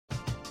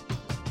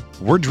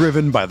We're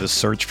driven by the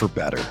search for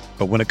better.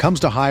 But when it comes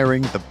to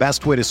hiring, the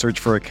best way to search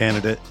for a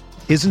candidate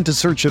isn't to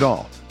search at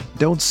all.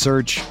 Don't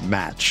search,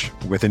 match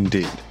with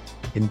Indeed.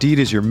 Indeed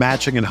is your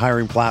matching and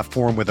hiring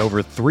platform with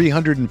over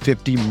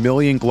 350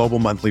 million global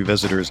monthly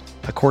visitors,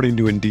 according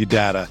to Indeed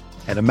data,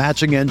 and a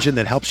matching engine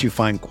that helps you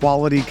find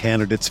quality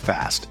candidates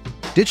fast.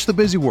 Ditch the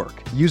busy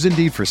work. Use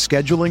Indeed for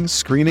scheduling,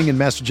 screening, and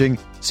messaging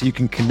so you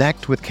can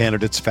connect with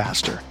candidates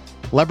faster.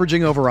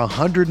 Leveraging over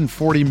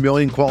 140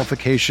 million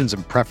qualifications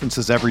and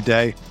preferences every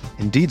day,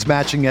 Indeed's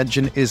matching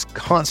engine is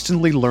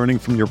constantly learning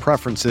from your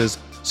preferences,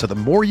 so the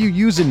more you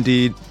use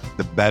Indeed,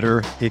 the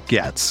better it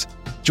gets.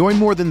 Join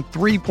more than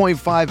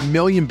 3.5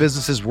 million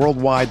businesses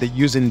worldwide that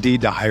use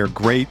Indeed to hire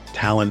great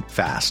talent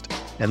fast.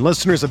 And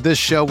listeners of this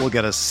show will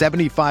get a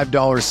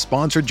 $75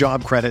 sponsored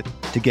job credit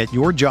to get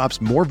your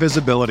jobs more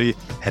visibility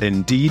at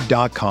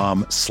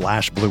Indeed.com/Blue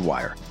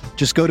Wire.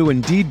 Just go to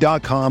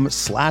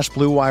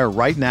Indeed.com/Blue Wire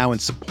right now and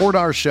support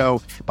our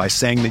show by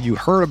saying that you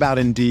heard about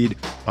Indeed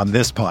on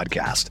this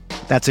podcast.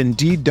 That's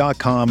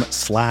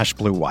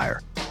Indeed.com/Blue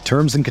Wire.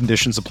 Terms and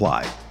conditions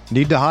apply.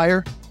 Need to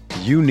hire?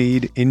 You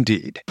need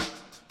Indeed.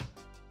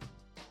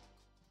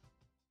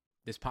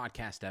 This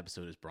podcast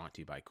episode is brought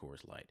to you by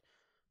Coors Light.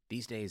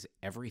 These days,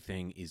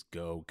 everything is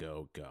go,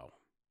 go, go.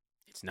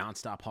 It's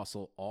nonstop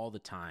hustle all the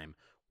time.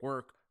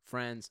 Work,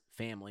 friends,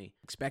 family,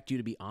 expect you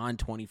to be on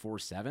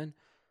 24/7.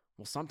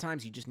 Well,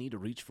 sometimes you just need to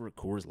reach for a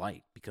Coors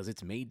Light because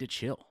it's made to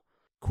chill.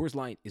 Coors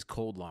Light is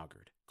cold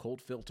lagered,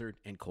 cold filtered,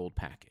 and cold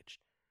packaged.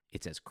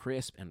 It's as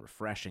crisp and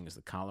refreshing as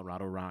the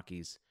Colorado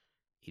Rockies.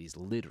 It is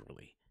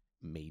literally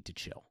made to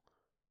chill.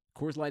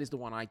 Coors Light is the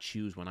one I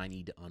choose when I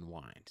need to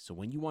unwind. So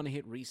when you want to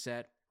hit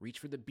reset, reach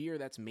for the beer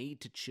that's made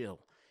to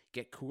chill.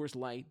 Get Coors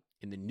Light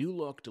in the new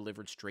look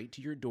delivered straight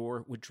to your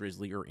door with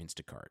Drizzly or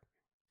Instacart.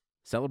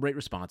 Celebrate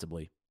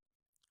responsibly.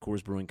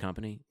 Coors Brewing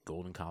Company,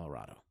 Golden,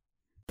 Colorado.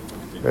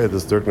 Hey,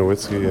 this is Dirk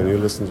Nowitzki, and you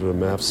listen to the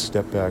Mavs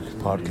Step Back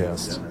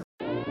podcast.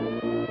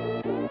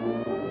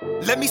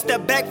 Let me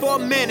step back for a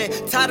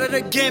minute, tired of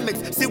the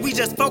gimmicks. See, we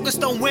just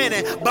focused on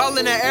winning. Ball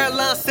in the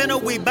airline center,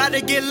 we bout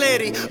to get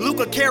litty.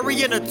 Luka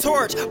carrying a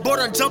torch, boy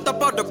done jumped up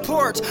on the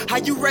porch. How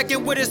you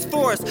reckon with his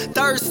force?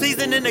 Third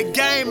season in the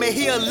game, and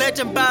he a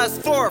legend by his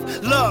fourth.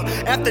 Look,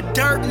 after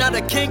Dirk, now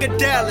the king of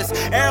Dallas.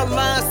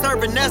 Airline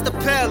serving as the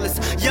palace.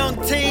 Young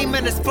team,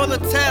 and it's full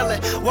of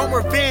talent. Want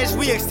revenge,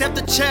 we accept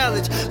the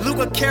challenge.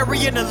 Luka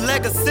carrying a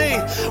legacy.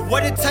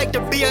 What it take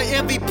to be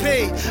an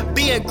MVP?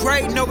 Being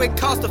great, know it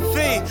costs a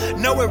fee.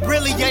 Know it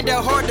really ain't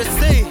that hard to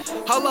see.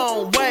 Hold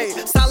on, wait.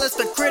 Silence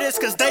the critics,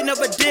 cause they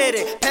never did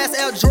it. Past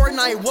Al Jordan,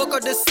 I ain't woke up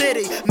the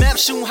city. Map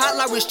shooting hot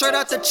like we straight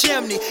out the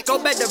chimney. Go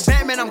back to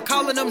Batman, I'm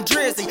calling them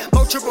Drizzy.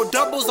 More triple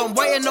doubles, I'm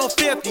waiting on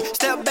 50.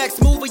 Step back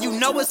smoother, you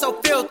know it's so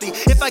filthy.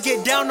 If I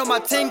get down on my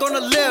team,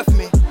 gonna lift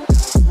me.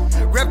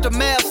 Rep the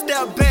Mavs,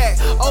 step back,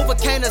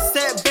 overcame the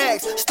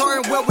setbacks,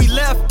 starting where we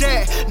left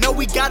at. No,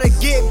 we gotta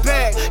get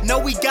back, no,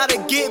 we gotta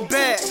get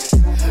back.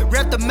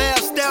 Rep the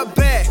Mavs, step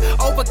back,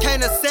 overcame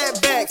the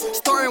setbacks,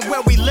 starting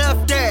where we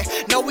left at.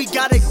 No, we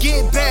gotta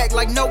get back,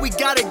 like no, we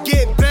gotta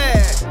get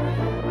back.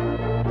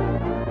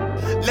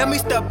 Let me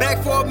step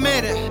back for a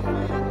minute.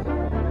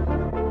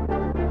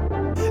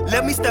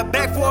 Let me step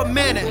back for a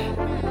minute.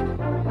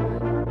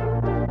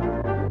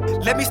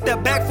 Let me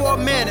step back for a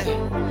minute.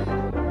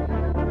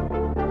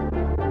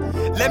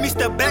 Let me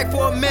step back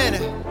for a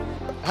minute.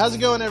 How's it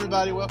going,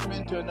 everybody? Welcome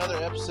into another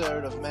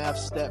episode of Mavs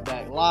Step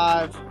Back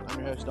Live. I'm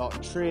your host,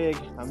 Dalton Trigg.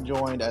 I'm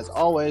joined, as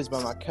always,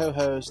 by my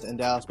co-host and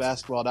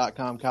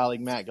DallasBasketball.com colleague,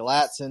 Matt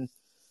Galatson.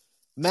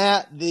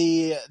 Matt,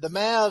 the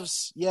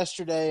Mavs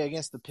yesterday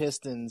against the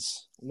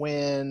Pistons,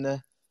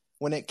 when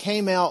it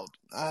came out,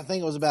 I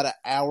think it was about an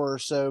hour or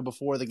so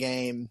before the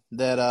game,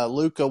 that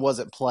Luka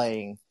wasn't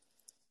playing,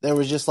 there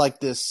was just like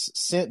this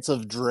sense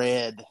of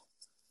dread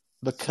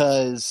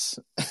because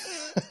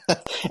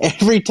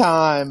every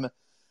time,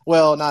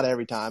 well, not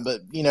every time,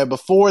 but, you know,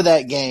 before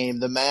that game,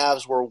 the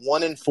Mavs were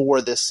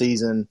 1-4 this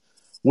season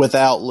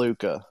without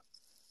Luka.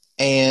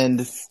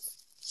 And,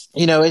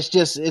 you know,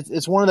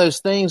 it's one of those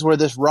things where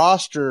this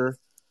roster,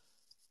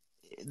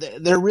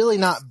 they're really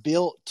not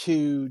built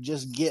to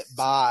just get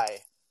by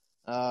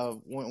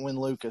when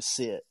Luka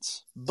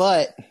sits.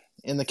 But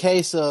in the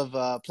case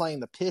of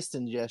playing the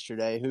Pistons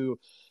yesterday, who,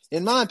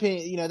 in my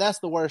opinion, you know, that's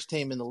the worst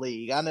team in the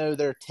league. I know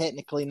they're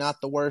technically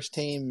not the worst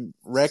team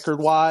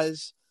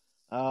record-wise.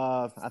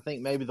 I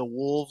think maybe the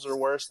Wolves are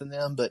worse than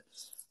them, but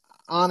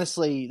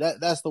honestly,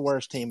 that's the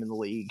worst team in the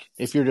league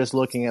if you're just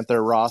looking at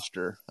their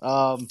roster.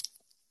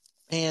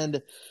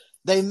 And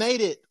they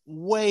made it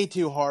way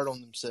too hard on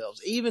themselves,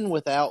 even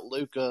without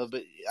Luka.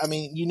 But, I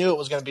mean, you knew it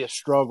was going to be a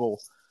struggle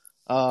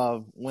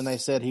when they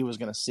said he was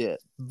going to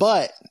sit.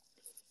 But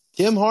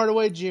Tim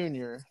Hardaway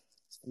Jr.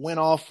 went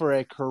off for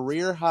a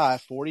career-high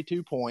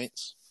 42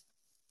 points.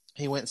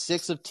 He went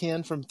 6 of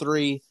 10 from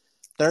 3,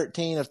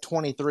 13 of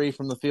 23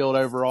 from the field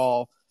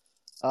overall.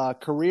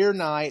 Career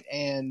night,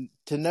 and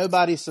to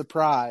nobody's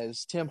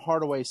surprise, Tim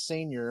Hardaway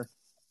Sr.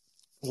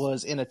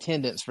 was in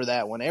attendance for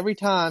that one. Every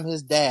time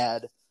his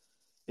dad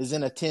is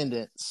in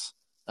attendance,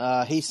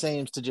 he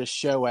seems to just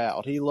show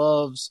out. He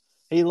loves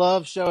He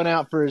loves showing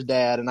out for his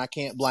dad, and I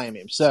can't blame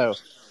him. So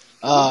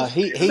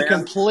he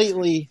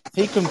completely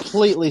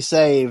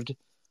saved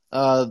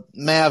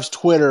Mavs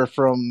Twitter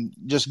from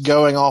just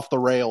going off the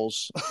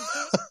rails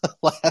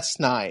last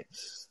night.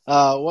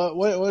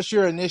 What's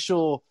your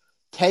initial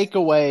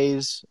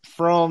takeaways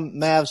from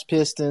Mavs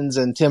Pistons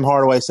and Tim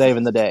Hardaway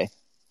saving the day?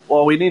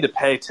 Well, we need to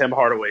pay Tim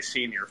Hardaway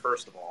Sr.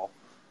 first of all.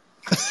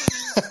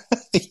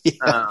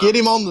 Get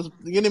him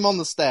on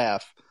the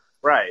staff.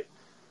 Right.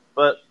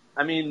 But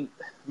I mean,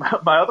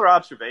 my other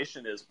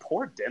observation is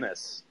poor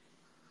Dennis.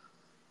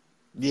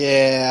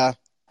 Yeah.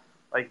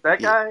 Like,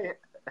 that guy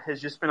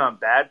has just been on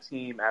bad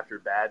team after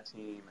bad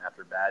team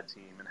after bad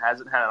team and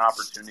hasn't had an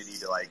opportunity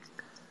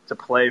to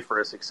play for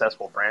a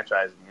successful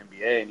franchise in the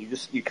NBA. And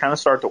you kind of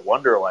start to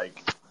wonder,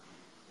 like,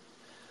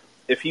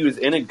 if he was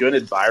in a good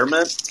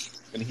environment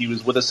and he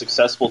was with a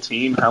successful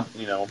team, how,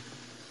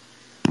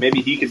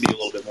 maybe he could be a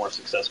little bit more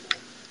successful.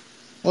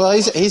 Well,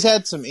 he's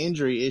had some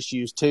injury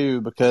issues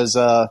too because,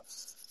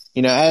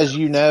 as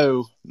you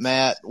know,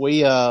 Matt,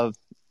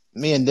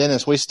 me and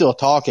Dennis, we still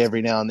talk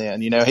every now and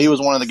then. He was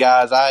one of the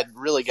guys I had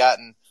really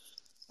gotten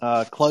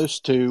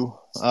close to.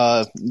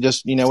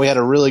 We had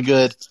a really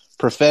good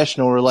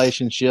professional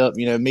relationship,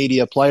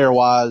 media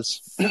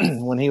player-wise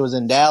when he was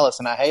in Dallas,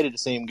 and I hated to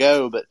see him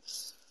go. But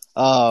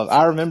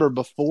I remember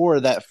before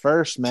that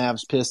first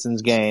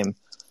Mavs-Pistons game,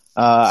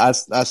 I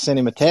sent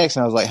him a text,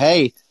 and I was like,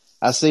 hey,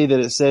 I see that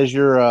it says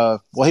you're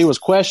he was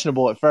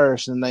questionable at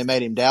first, and they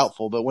made him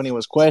doubtful. But when he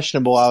was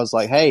questionable, I was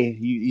like, hey,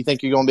 you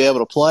think you're going to be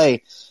able to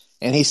play?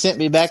 And he sent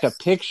me back a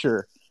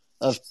picture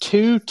of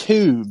 2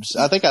 tubes.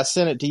 I think I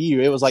sent it to you.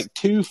 It was like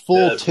 2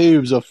 full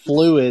tubes of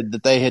fluid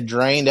that they had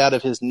drained out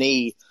of his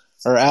knee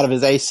or out of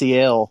his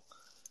ACL.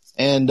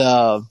 And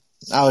I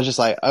was just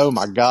like, oh,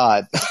 my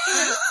God.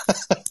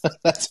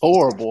 That's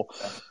horrible.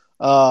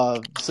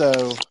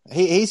 So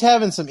he's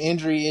having some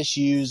injury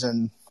issues,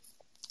 and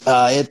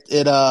like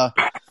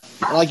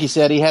you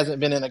said, he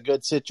hasn't been in a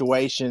good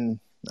situation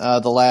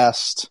the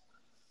last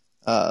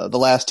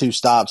 2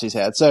 stops he's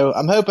had. So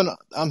I'm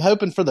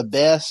hoping for the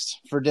best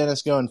for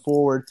Dennis going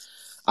forward.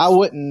 I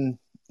wouldn't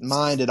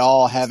mind at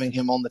all having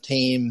him on the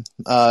team,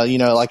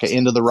 like an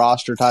end of the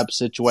roster type of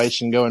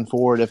situation going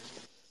forward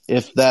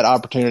if that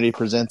opportunity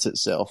presents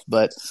itself.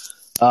 But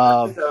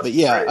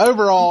yeah,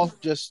 overall,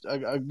 just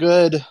a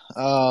good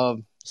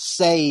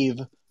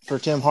save for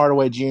Tim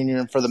Hardaway Jr.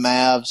 and for the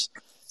Mavs.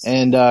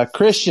 And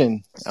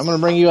Christian, I'm going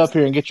to bring you up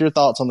here and get your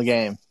thoughts on the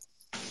game.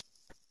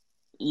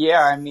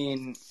 Yeah, I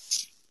mean,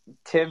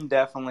 Tim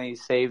definitely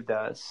saved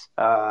us.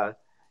 I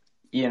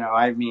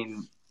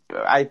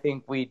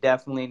think we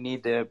definitely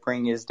need to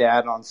bring his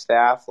dad on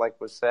staff,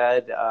 like was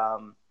said,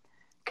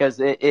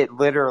 because it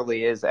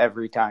literally is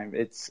every time.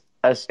 It's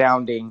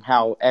astounding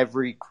how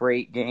every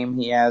great game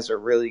he has, a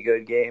really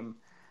good game,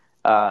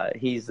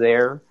 he's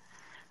there.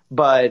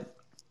 But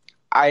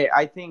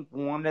I think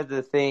one of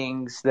the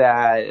things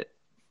that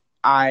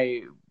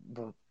I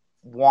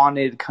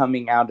wanted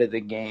coming out of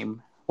the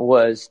game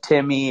was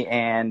Timmy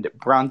and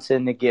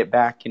Brunson to get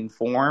back in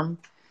form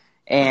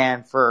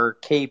and for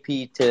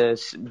KP to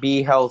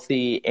be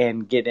healthy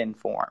and get in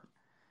form.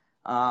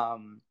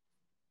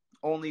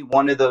 Only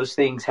one of those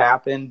things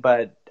happened,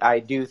 but I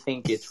do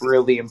think it's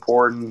really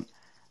important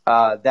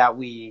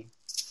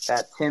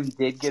that Tim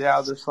did get out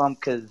of the slump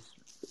because,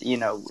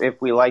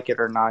 if we like it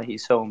or not,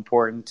 he's so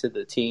important to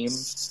the team.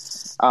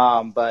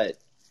 But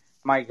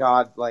my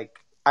God,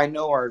 I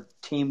know our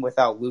team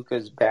without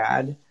Luka's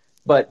bad,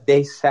 but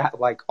they sat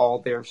all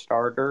their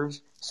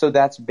starters. So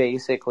that's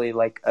basically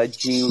a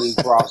G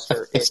League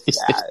roster. It's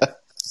that.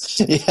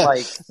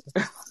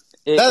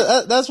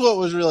 Yeah. That's what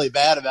was really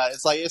bad about it.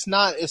 It's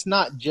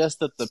not just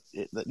that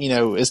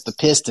it's the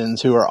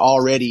Pistons who are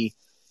already,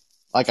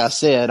 like I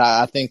said,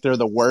 I think they're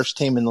the worst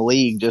team in the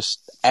league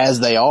just as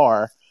they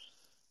are.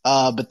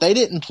 But they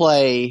didn't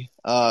play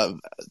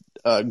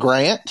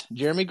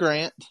Jeremy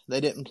Grant.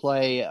 They didn't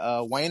play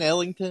Wayne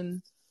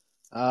Ellington.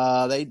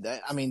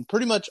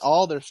 Pretty much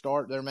all their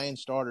main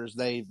starters,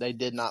 they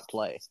did not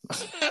play.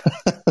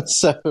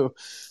 So,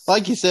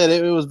 like you said,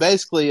 it was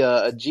basically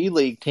a G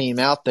League team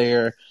out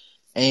there.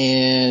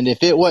 And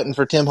if it wasn't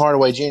for Tim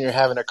Hardaway Jr.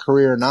 having a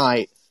career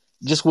night,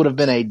 just would have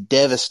been a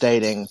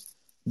devastating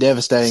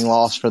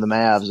loss for the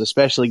Mavs,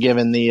 especially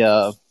given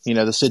the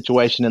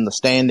situation in the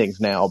standings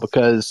now,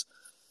 because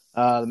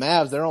the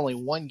Mavs, they're only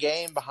 1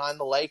 game behind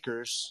the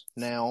Lakers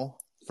now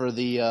for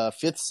the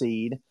 5th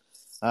seed.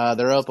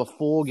 They're up a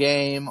full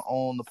game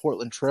on the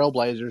Portland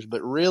Trailblazers,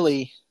 but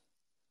really,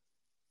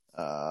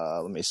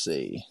 let me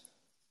see.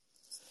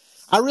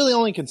 I really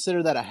only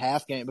consider that a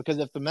half game because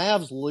if the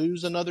Mavs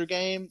lose another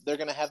game, they're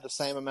going to have the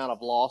same amount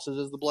of losses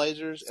as the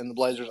Blazers, and the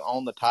Blazers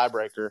own the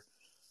tiebreaker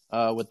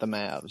with the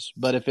Mavs.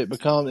 But if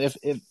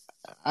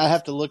I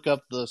have to look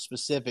up the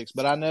specifics,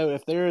 but I know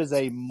if there is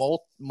a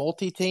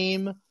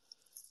multi-team,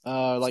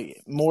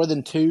 more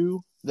than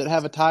 2 that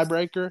have a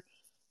tiebreaker,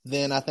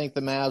 then I think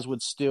the Mavs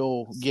would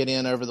still get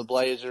in over the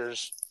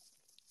Blazers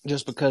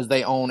just because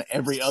they own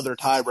every other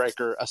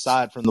tiebreaker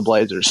aside from the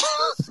Blazers.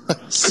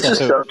 It's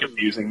so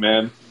confusing,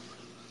 man.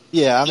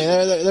 Yeah, I mean,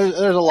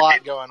 there's a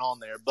lot going on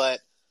there. But,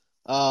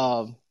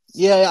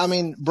 yeah, I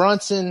mean,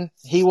 Brunson,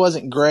 he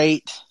wasn't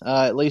great,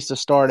 at least to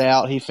start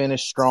out. He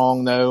finished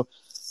strong, though.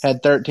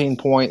 Had 13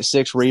 points,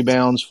 6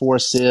 rebounds, 4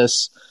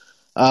 assists.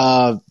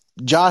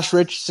 Josh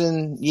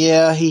Richardson,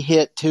 yeah, he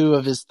hit 2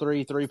 of his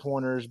 3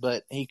 three-pointers,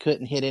 but he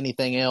couldn't hit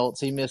anything else.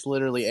 He missed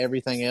literally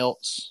everything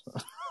else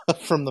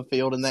from the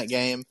field in that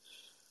game.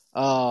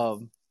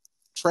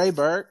 Trey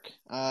Burke,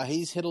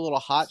 he's hit a little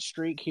hot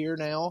streak here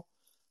now.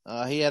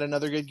 He had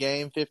another good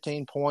game,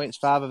 15 points,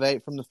 5 of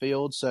 8 from the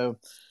field. So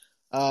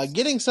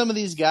getting some of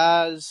these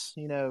guys,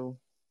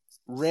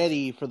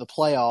 ready for the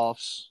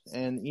playoffs.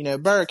 And,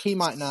 Burke, he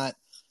might not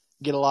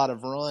get a lot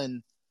of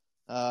run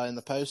in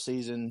the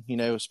postseason,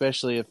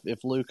 especially if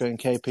Luka and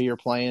KP are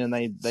playing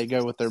and they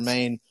go with their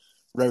main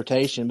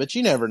rotation. But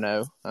you never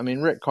know. I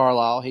mean, Rick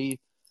Carlisle,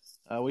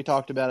 we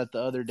talked about it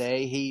the other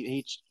day.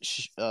 He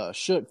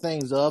shook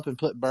things up and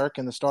put Burke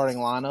in the starting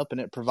lineup, and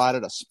it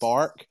provided a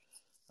spark.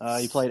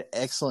 He played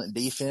excellent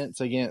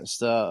defense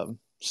against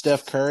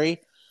Steph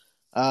Curry.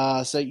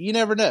 So you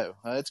never know.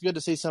 It's good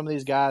to see some of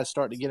these guys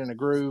start to get in a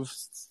groove.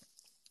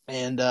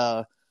 And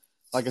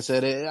like I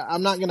said,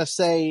 I'm not going to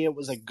say it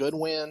was a good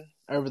win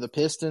over the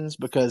Pistons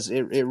because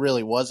it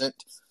really wasn't.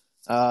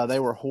 They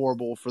were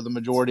horrible for the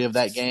majority of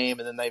that game,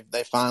 and then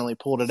they finally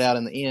pulled it out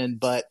in the end.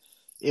 But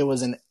it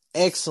was an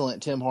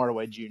excellent Tim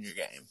Hardaway Jr.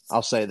 game.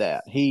 I'll say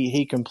that.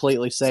 He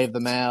completely saved the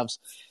Mavs.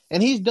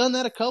 And he's done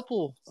that a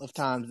couple of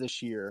times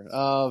this year.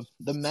 The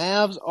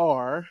Mavs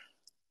are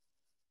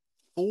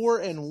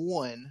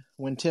 4-1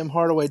 when Tim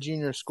Hardaway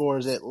Jr.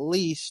 scores at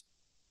least.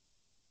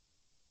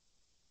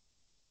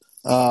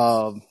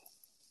 And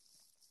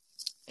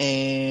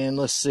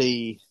let's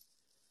see.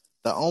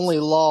 The only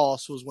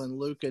loss was when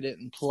Luka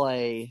didn't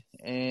play,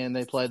 and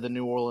they played the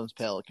New Orleans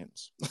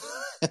Pelicans.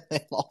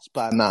 They lost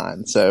by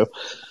 9. So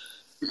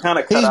you kind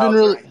of cut out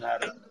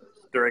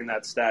during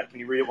that stat. Can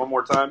you read it one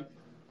more time?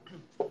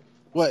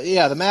 Well,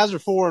 yeah, the Mavs are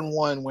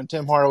 4-1 when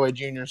Tim Hardaway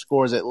Jr.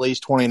 scores at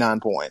least 29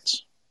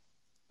 points.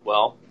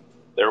 Well,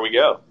 there we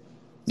go.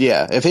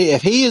 Yeah, if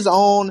he is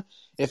on,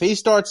 if he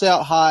starts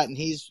out hot and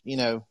he's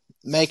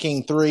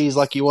making threes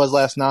like he was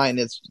last night, and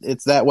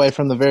it's that way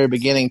from the very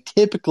beginning,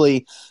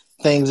 typically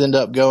things end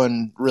up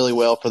going really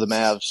well for the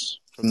Mavs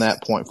from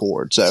that point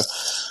forward. So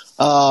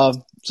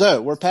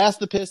we're past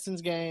the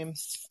Pistons game.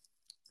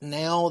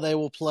 Now they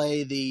will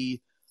play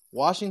the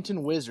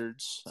Washington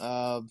Wizards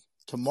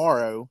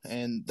tomorrow,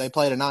 and they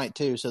play tonight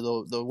too.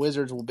 So the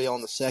Wizards will be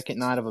on the second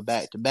night of a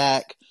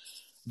back-to-back.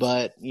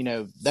 But,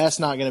 that's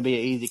not going to be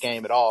an easy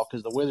game at all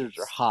because the Wizards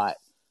are hot.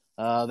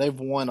 They've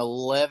won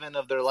 11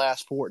 of their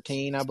last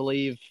 14, I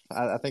believe.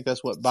 I think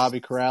that's what Bobby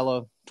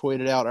Corrala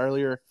tweeted out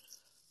earlier.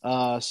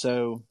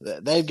 So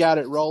they've got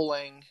it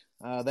rolling.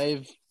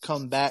 They've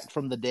come back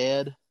from the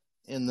dead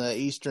in the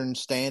Eastern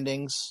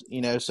standings,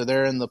 so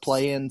they're in the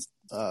play-in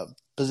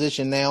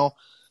position now,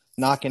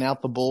 knocking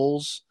out the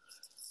Bulls.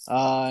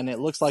 And it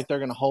looks like they're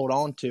going to hold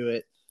on to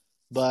it.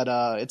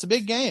 But it's a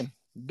big game.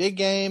 Big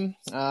game.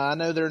 I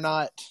know they're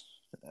not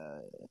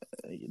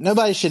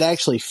nobody should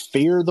actually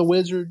fear the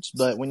Wizards,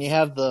 but when you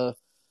have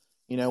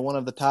one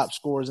of the top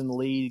scorers in the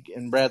league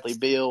in Bradley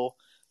Beal,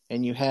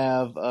 and you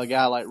have a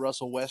guy like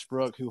Russell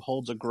Westbrook who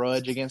holds a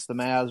grudge against the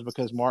Mavs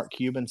because Mark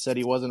Cuban said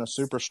he wasn't a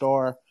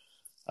superstar,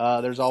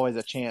 there's always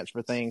a chance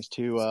for things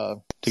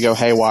to go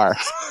haywire.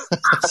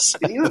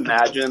 Can you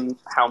imagine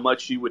how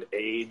much you would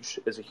age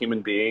as a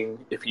human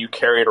being if you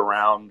carried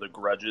around the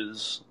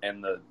grudges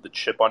and the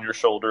chip on your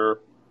shoulder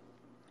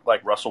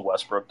like Russell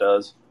Westbrook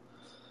does?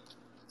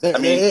 I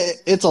mean,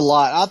 it's a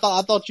lot.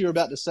 I thought you were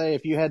about to say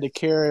if you had to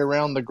carry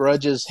around the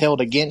grudges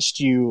held against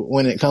you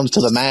when it comes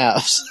to the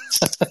Mavs.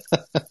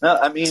 No,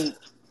 I mean,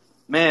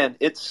 man,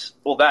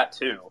 that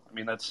too. I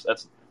mean,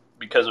 that's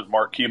because of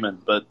Mark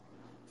Cuban. But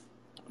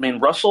I mean,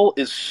 Russell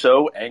is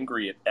so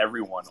angry at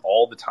everyone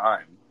all the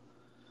time.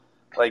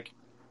 Like,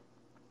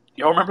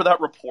 y'all remember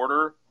that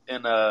reporter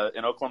in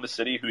Oklahoma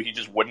City who he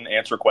just wouldn't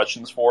answer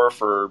questions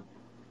for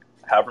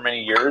however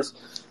many years?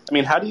 I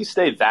mean, how do you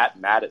stay that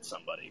mad at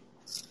somebody?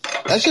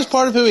 That's just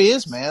part of who he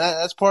is, man.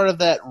 That's part of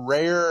that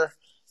rare,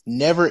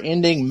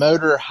 never-ending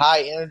motor,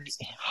 high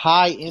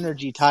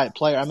energy type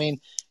player. I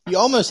mean, you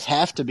almost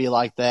have to be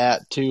like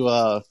that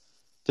to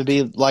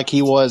be like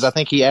he was. I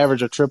think he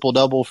averaged a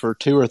triple-double for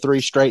 2 or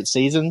 3 straight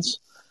seasons.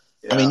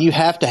 Yeah. I mean, you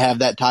have to have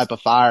that type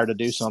of fire to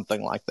do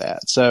something like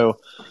that. So,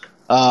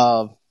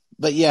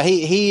 but yeah,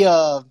 he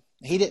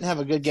didn't have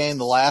a good game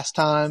the last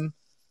time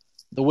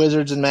the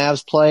Wizards and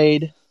Mavs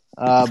played.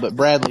 But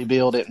Bradley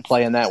Beal didn't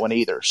play in that one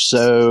either.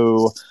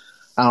 So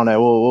I don't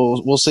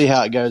know. We'll see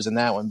how it goes in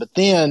that one. But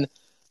then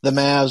the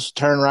Mavs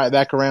turn right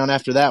back around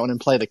after that one and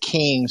play the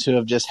Kings, who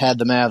have just had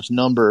the Mavs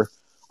number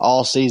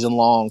all season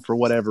long for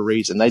whatever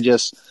reason. And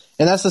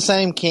that's the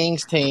same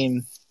Kings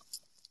team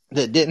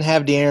that didn't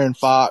have De'Aaron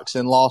Fox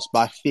and lost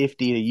by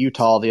 50 to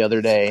Utah the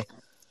other day.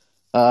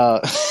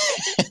 The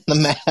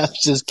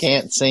Mavs just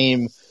can't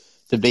seem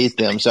to beat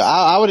them. So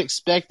I would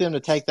expect them to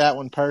take that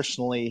one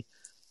personally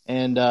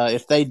And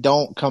if they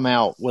don't come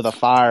out with a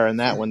fire in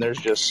that one,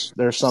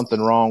 there's something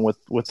wrong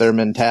with their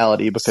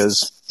mentality,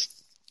 because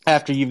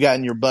after you've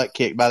gotten your butt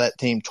kicked by that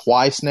team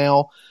twice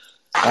now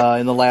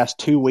in the last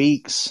 2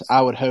 weeks,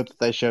 I would hope that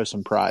they show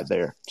some pride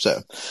there. So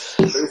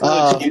there's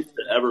no excuse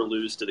to ever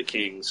lose to the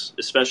Kings,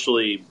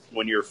 especially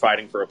when you're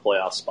fighting for a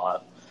playoff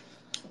spot.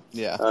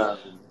 Yeah.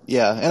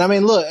 Yeah. And I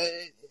mean, look,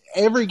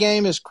 every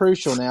game is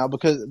crucial now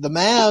because the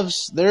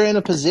Mavs, they're in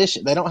a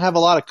position. They don't have a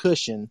lot of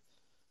cushion,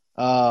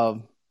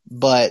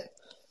 but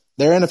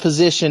they're in a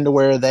position to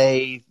where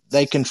they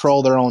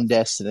control their own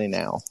destiny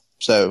now.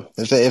 So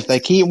if they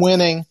keep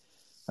winning,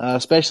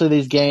 especially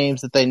these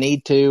games that they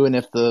need to, and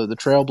if the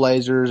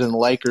Trailblazers and the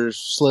Lakers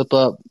slip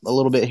up a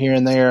little bit here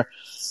and there,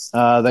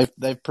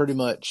 they've pretty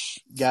much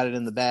got it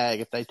in the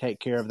bag if they take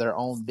care of their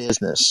own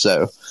business.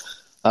 So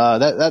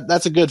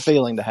that's a good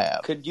feeling to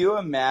have. Could you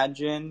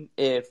imagine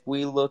if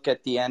we look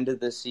at the end of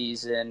the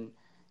season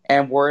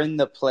and we're in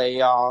the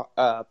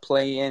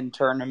play-in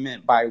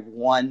tournament by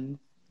one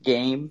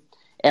game,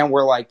 and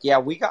we're like, yeah,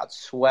 we got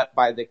swept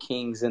by the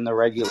Kings in the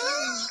regular.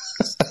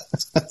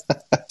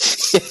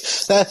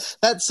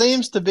 That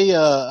seems to be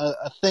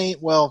a thing.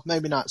 Well,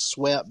 maybe not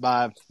swept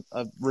by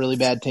a really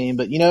bad team,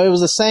 but it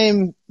was the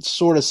same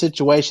sort of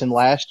situation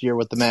last year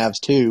with the Mavs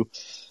too.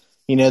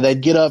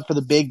 They'd get up for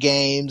the big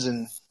games,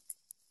 and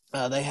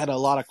they had a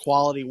lot of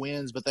quality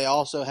wins, but they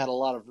also had a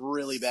lot of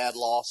really bad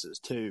losses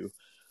too.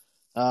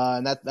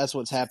 And that's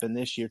what's happened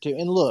this year too.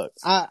 And look,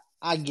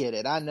 I get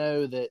it. I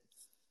know that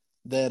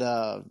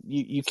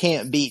you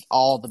can't beat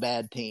all the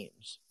bad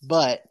teams,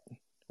 but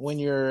when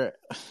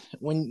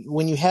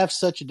you have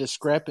such a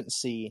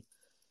discrepancy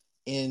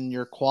in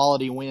your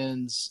quality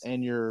wins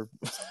and your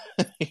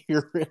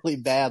your really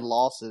bad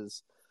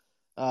losses,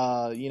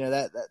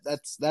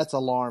 that's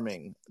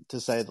alarming to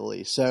say the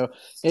least. So,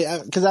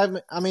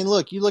 because I mean,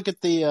 look, you look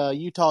at the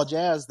Utah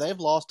Jazz; they've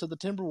lost to the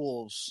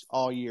Timberwolves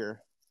all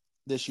year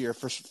this year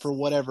for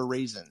whatever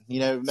reason.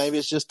 Maybe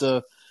it's just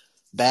a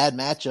bad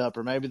matchup,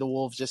 or maybe the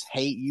Wolves just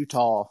hate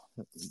Utah,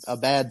 a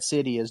bad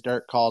city, as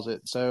Dirk calls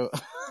it. So,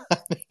 I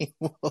mean,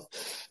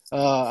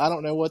 I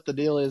don't know what the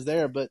deal is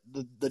there, but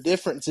the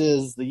difference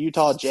is the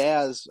Utah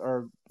Jazz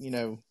are,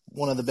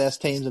 one of the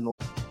best teams in the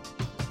league.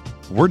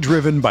 We're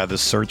driven by the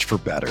search for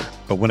better.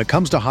 But when it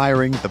comes to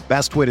hiring, the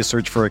best way to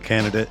search for a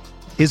candidate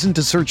isn't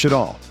to search at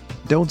all.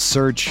 Don't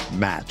search,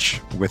 match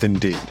with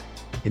Indeed.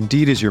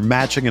 Indeed is your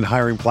matching and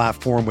hiring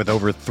platform with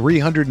over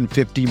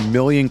 350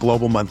 million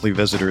global monthly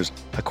visitors,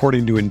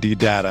 according to Indeed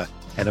data,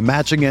 and a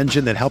matching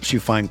engine that helps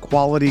you find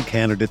quality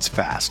candidates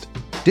fast.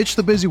 Ditch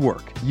the busy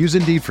work. Use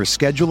Indeed for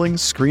scheduling,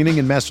 screening,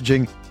 and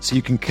messaging so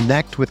you can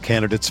connect with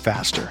candidates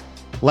faster.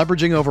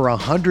 Leveraging over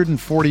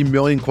 140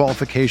 million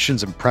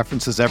qualifications and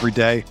preferences every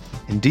day,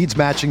 Indeed's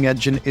matching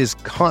engine is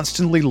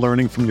constantly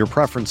learning from your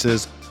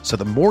preferences, so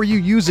the more you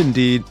use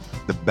Indeed,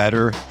 the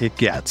better it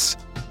gets.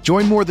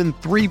 Join more than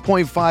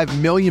 3.5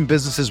 million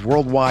businesses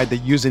worldwide that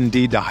use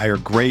Indeed to hire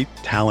great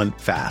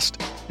talent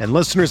fast. And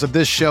listeners of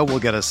this show will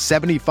get a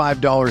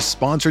 $75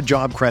 sponsored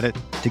job credit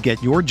to get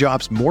your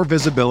jobs more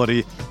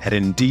visibility at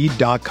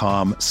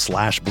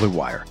Indeed.com/Blue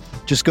Wire.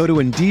 Just go to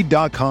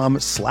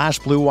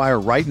Indeed.com/Blue Wire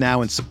right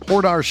now and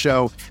support our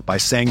show by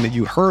saying that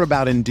you heard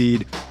about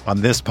Indeed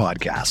on this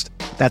podcast.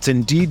 That's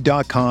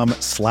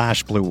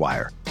Indeed.com/Blue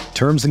Wire.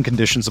 Terms and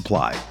conditions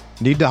apply.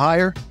 Need to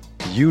hire?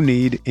 You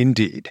need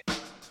Indeed.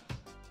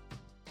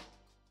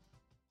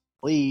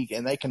 League,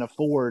 and they can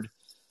afford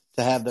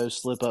to have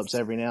those slip-ups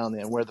every now and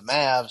then, where the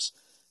Mavs,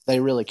 they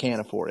really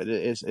can't afford it.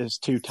 It's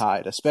too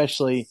tight,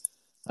 especially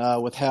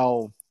with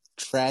how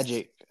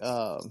tragic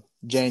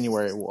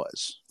January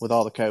was with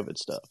all the COVID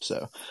stuff.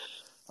 So,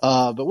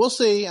 but we'll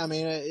see. I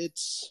mean,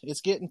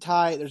 it's getting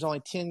tight. There's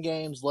only 10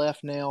 games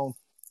left now.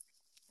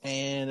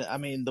 And, I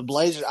mean, the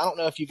Blazers, I don't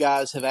know if you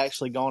guys have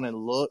actually gone and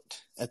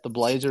looked at the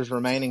Blazers'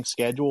 remaining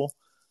schedule,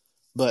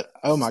 but,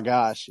 oh, my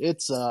gosh,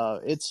 it's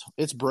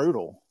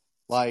brutal.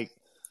 Like,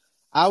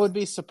 I would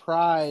be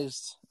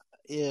surprised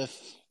if,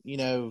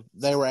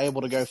 they were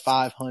able to go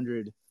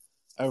 500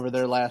 over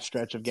their last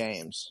stretch of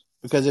games,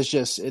 because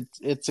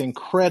it's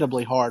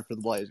incredibly hard for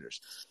the Blazers.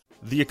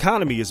 The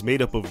economy is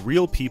made up of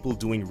real people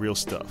doing real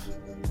stuff,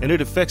 and it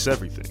affects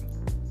everything,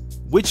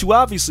 which you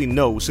obviously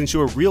know since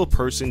you're a real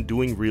person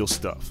doing real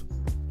stuff.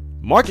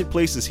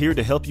 Marketplace is here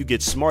to help you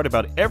get smart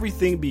about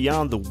everything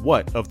beyond the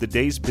what of the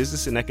day's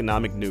business and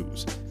economic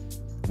news.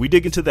 We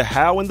dig into the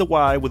how and the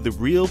why with the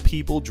real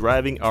people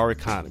driving our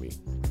economy.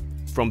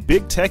 From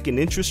big tech and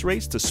interest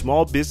rates to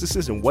small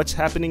businesses and what's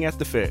happening at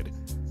the Fed,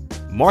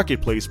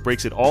 Marketplace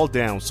breaks it all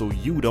down so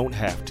you don't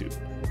have to.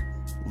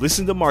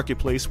 Listen to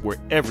Marketplace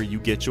wherever you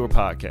get your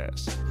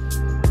podcasts.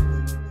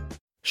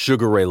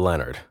 Sugar Ray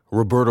Leonard,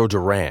 Roberto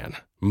Duran,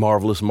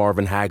 Marvelous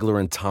Marvin Hagler,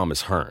 and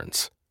Thomas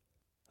Hearns.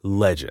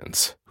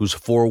 Legends, whose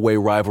four-way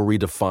rivalry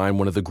defined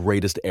one of the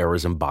greatest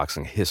eras in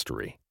boxing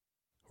history.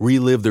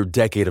 Relive their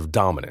decade of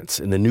dominance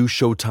in the new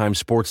Showtime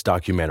sports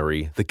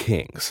documentary, The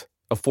Kings,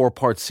 a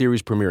 4-part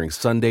series premiering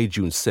Sunday,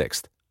 June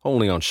 6th,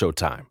 only on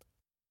Showtime.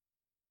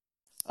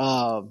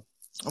 I'm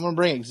going to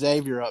bring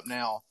Xavier up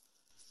now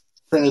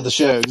Friend of the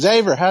show.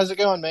 Xavier, how's it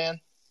going,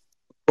 man?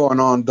 Going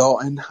on,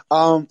 Dalton?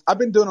 I've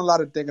been doing a lot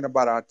of thinking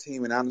about our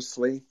team, and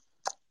honestly,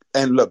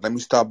 and look, let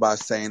me start by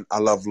saying I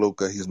love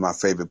Luka. He's my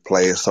favorite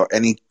player. So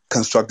any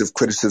constructive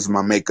criticism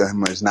I make of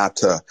him is not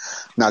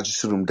just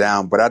shoot him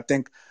down. But I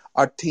think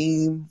our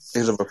team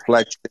is a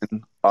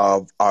reflection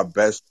of our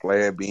best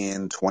player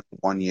being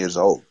 21 years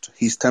old.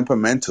 He's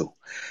temperamental.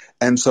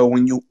 And so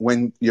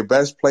when your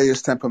best player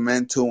is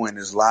temperamental and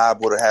is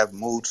liable to have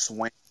mood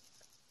swings,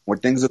 when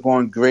things are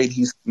going great,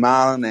 he's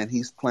smiling and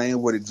he's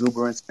playing with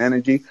exuberance and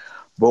energy.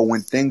 But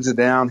when things are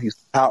down, he's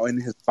pouting.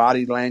 His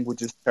body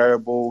language is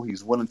terrible.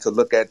 He's willing to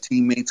look at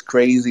teammates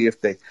crazy if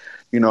they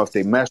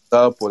messed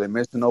up or they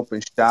missed an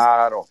open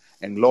shot,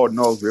 and Lord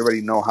knows we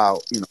already know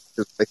how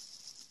just like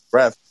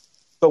ref.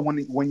 So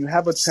when you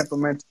have a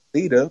temperamental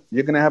leader,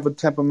 you're going to have a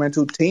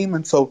temperamental team,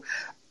 and so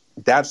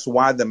that's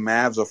why the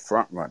Mavs are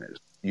front runners.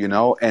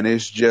 And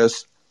it's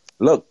just,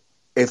 look,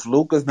 if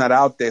Luka's not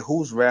out there,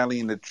 who's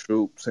rallying the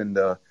troops in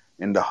the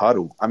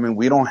huddle? I mean,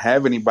 we don't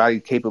have anybody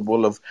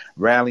capable of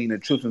rallying the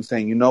troops and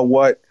saying, you know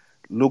what,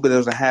 Luka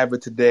doesn't have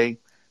it today.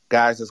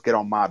 Guys, let's get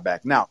on my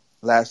back. Now,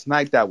 last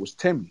night that was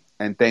Timmy,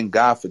 and thank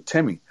God for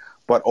Timmy.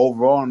 But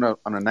overall,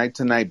 on a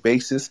night-to-night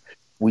basis,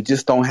 we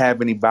just don't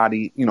have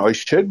anybody. It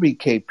should be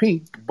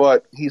KP,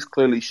 but he's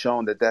clearly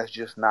shown that that's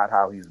just not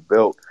how he's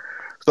built.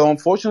 So,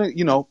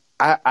 unfortunately,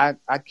 I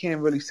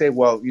can't really say,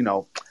 well,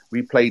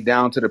 we played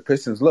down to the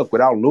Pistons. Look,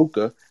 without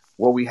Luka,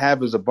 what we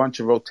have is a bunch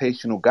of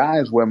rotational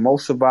guys where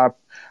most of our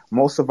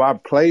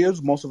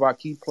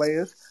key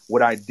players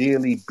would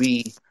ideally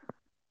be,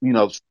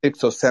 6th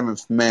or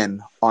 7th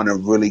men on a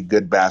really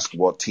good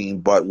basketball team.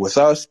 But with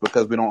us,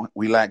 because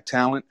we lack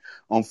talent,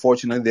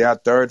 unfortunately, they are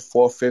 3rd,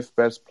 4th, 5th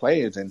best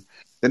players, and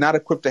they're not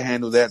equipped to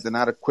handle that. They're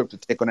not equipped to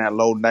take on that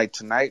load night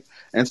to night.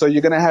 And so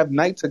you're going to have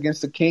nights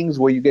against the Kings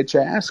where you get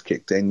your ass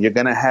kicked, and you're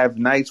going to have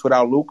nights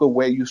without Luka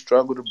where you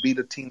struggle to beat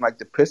a team like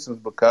the Pistons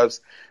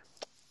because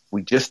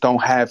we just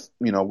don't have,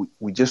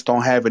 we just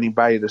don't have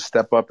anybody to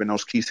step up in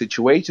those key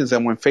situations.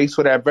 And when faced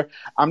with that,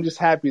 I'm just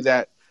happy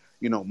that,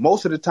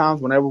 most of the times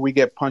whenever we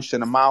get punched in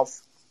the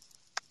mouth,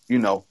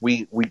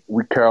 we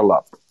curl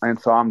up. And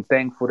so I'm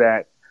thankful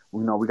that,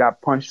 we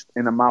got punched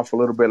in the mouth a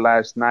little bit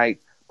last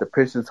night. The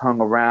Pistons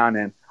hung around,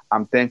 and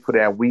I'm thankful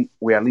that we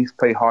at least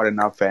played hard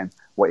enough and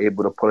were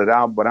able to pull it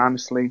out. But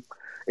honestly,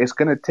 it's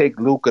going to take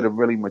Luka to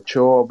really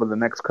mature over the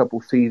next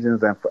couple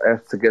seasons and for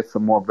us to get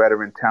some more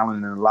veteran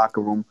talent in the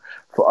locker room,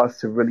 for us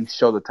to really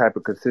show the type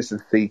of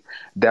consistency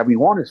that we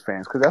want as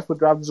fans, because that's what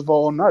drives us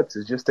all nuts.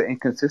 It's just the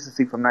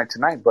inconsistency from night to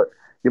night. But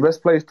your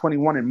best player is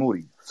 21 and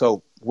Moody.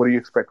 So what do you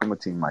expect from a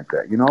team like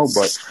that?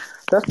 But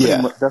that's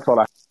pretty much, that's all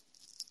I.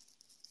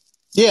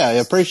 Yeah, I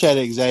appreciate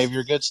it,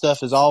 Xavier. Good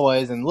stuff as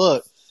always. And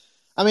look,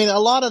 I mean, a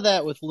lot of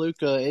that with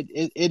Luka,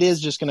 it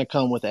is just going to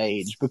come with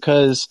age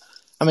because,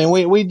 I mean,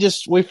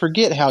 we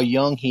forget how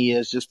young he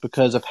is just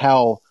because of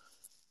how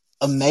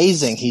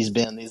amazing he's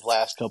been these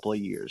last couple of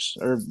years,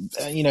 or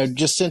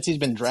just since he's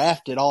been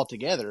drafted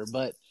altogether.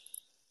 But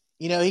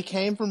he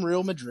came from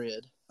Real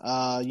Madrid,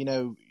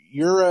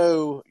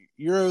 EuroLeague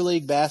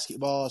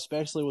basketball,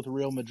 especially with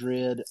Real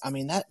Madrid. I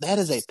mean, that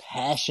is a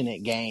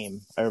passionate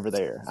game over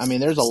there. I mean,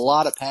 there's a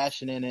lot of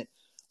passion in it,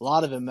 a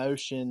lot of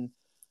emotion.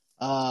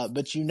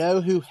 But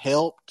who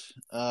helped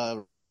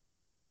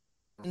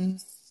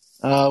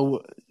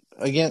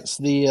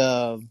against the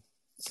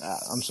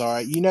I'm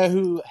sorry.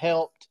 Who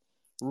helped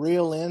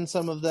reel in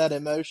some of that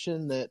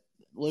emotion that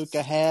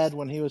Luka had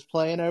when he was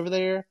playing over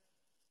there?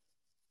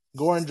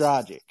 Goran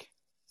Dragic.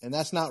 And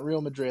that's not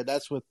Real Madrid.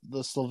 That's with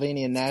the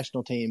Slovenian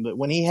national team. But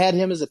when he had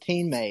him as a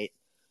teammate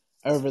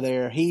over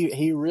there,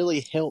 he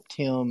really helped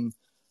him,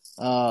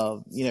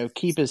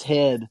 keep his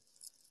head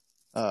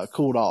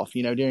cooled off,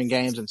 during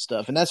games and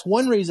stuff. And that's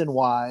one reason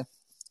why,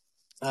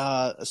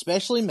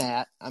 especially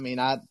Matt. I mean,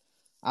 I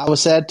was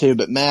sad too,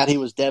 but Matt, he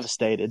was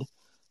devastated.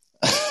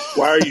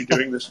 Why are you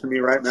doing this to me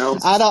right now?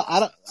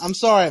 I'm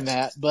sorry,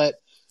 Matt, but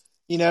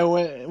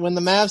when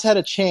the Mavs had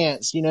a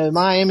chance,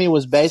 Miami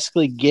was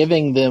basically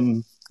giving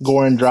them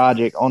Goran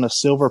Dragic on a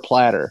silver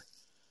platter.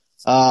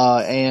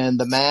 And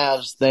the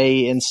Mavs,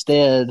 they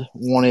instead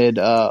wanted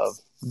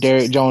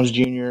Derrick Jones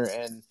Jr.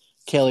 and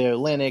Kelly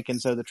Olynyk,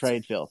 and so the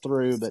trade fell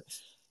through. But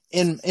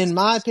in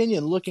my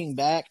opinion, looking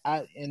back,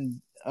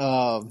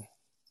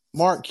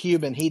 Mark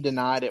Cuban, he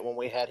denied it when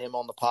we had him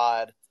on the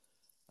pod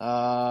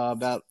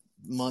about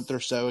a month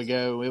or so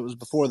ago. It was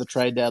before the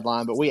trade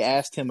deadline, but we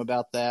asked him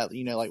about that.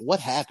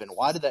 What happened?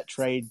 Why did that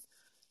trade,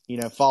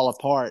 fall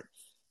apart?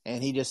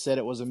 And he just said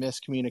it was a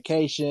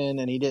miscommunication,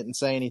 and he didn't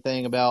say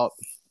anything about,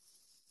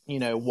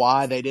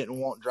 why they didn't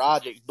want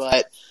Dragic.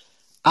 But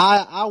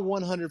I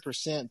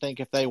 100% think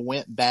if they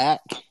went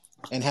back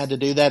and had to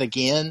do that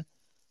again,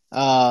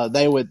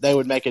 they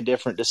would make a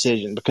different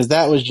decision, because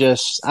that was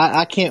just,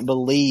 I can't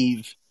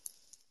believe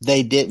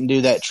they didn't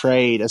do that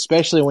trade,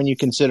 especially when you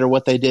consider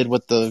what they did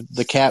with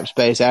the cap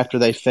space after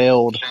they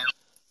failed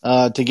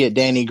to get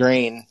Danny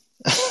Green.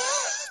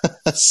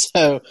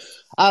 So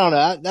I don't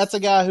know. That's a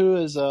guy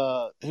who's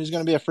going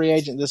to be a free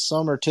agent this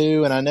summer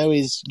too, and I know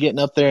he's getting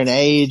up there in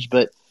age,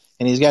 but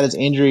and he's got his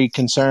injury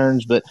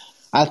concerns. But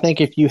I think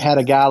if you had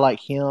a guy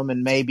like him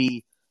and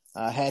maybe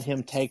had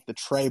him take the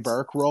Trey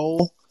Burke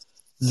role,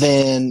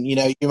 then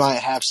you might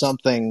have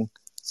something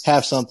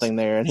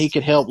there, and he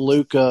could help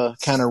Luka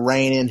kind of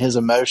rein in his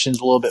emotions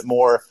a little bit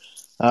more.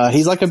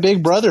 He's like a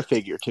big brother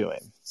figure to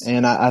him,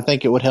 and I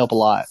think it would help a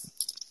lot.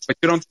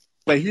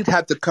 But he'd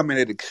have to come in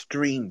at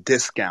extreme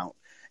discount,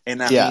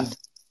 and I mean,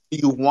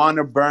 you want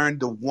to burn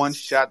the one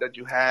shot that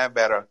you have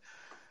at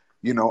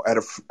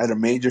a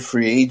major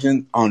free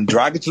agent on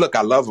Dragic. Look,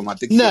 I love him. I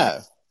think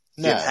no.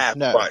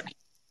 But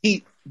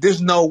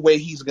there's no way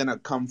he's gonna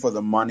come for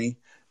the money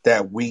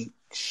that we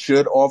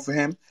should offer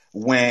him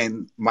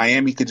when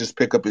Miami could just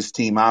pick up his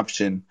team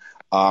option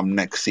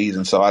next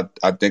season. So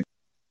I think.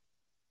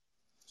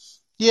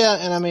 Yeah,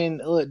 and I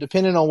mean, look,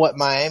 depending on what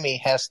Miami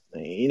has,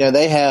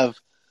 they have,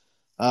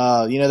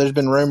 there's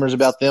been rumors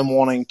about them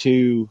wanting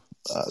to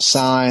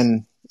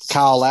sign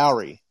Kyle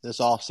Lowry this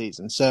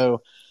offseason.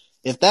 So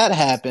if that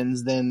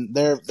happens, then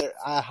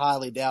I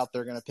highly doubt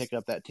they're going to pick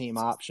up that team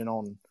option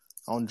on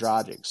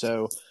Dragic.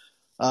 So,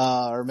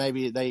 or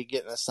maybe they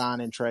get in a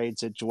sign and trade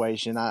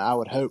situation. I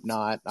would hope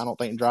not. I don't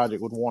think Dragic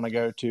would want to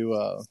go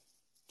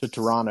to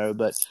Toronto,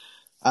 but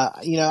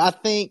I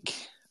think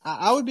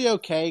I would be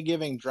okay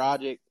giving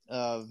Dragic,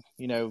 the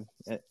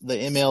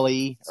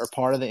MLE or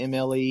part of the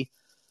MLE,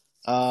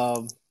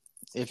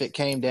 if it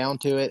came down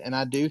to it. And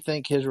I do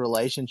think his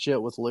relationship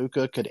with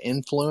Luka could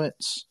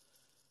influence,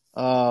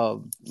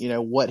 the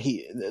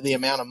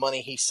amount of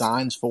money he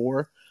signs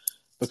for,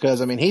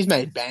 because I mean, he's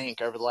made bank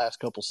over the last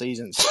couple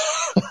seasons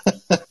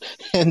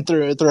and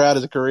throughout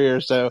his career.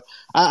 So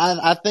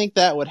I think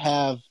that would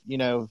have,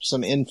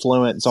 some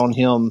influence on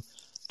him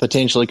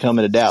potentially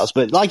coming to Dallas.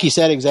 But like you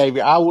said,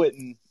 Xavier, I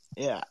wouldn't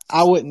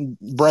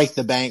break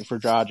the bank for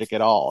Dragic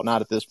at all.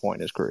 Not at this point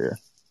in his career.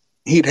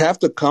 He'd have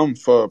to come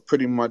for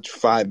pretty much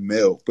 $5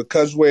 million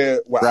because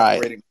we're right.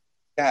 Operating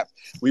cap.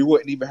 We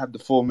wouldn't even have the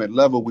full mid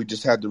level. We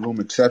just had the room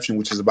exception,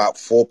 which is about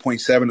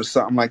 4.7 or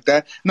something like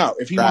that. No,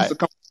 if he wants to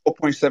come for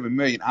 4.7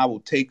 million, I will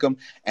take him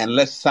and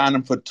let's sign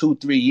him for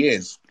 2-3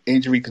 years.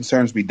 Injury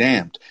concerns be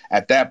damned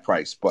at that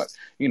price. But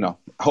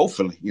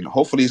hopefully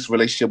his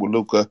relationship with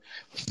Luka,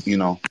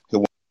 he'll.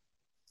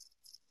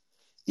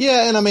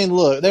 Yeah, and I mean,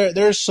 look,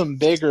 there's some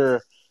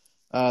bigger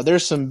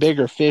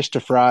fish to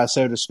fry,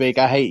 so to speak.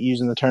 I hate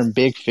using the term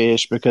big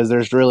fish because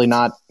there's really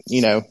not,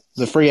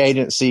 the free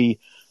agency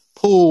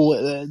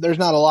pool. There's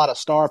not a lot of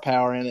star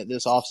power in it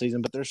this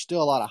offseason, but there's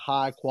still a lot of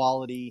high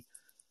quality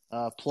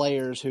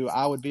players who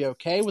I would be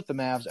okay with the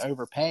Mavs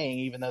overpaying,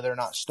 even though they're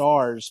not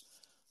stars,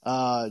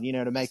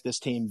 to make this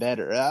team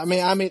better. I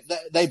mean,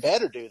 they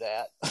better do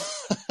that.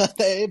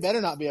 They better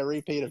not be a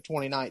repeat of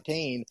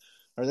 2019,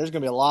 or there's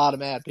going to be a lot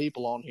of mad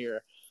people on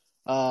here.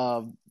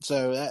 Even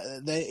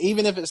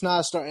if it's not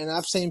a star, and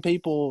I've seen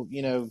people,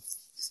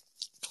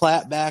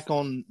 clap back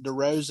on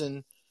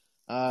DeRozan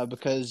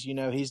because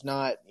he's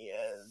not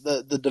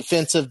the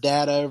defensive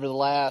data over the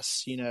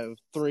last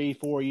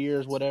 3-4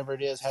 years, whatever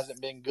it is, hasn't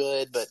been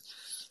good. But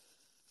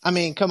I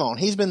mean, come on,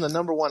 he's been the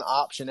number one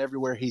option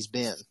everywhere he's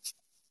been.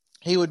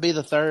 He would be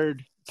the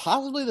third,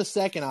 possibly the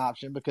second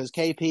option because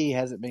KP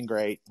hasn't been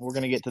great. We're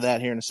going to get to that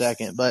here in a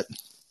second, but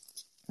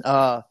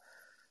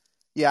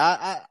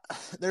yeah,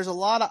 there's a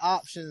lot of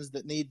options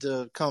that need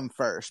to come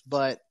first.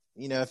 But,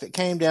 if it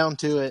came down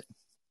to it,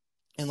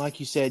 and like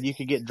you said, you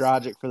could get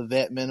Dragic for the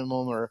vet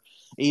minimum or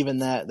even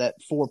that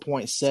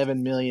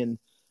 $4.7 million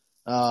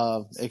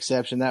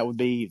exception, that would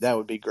be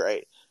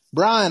great.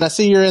 Brian, I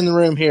see you're in the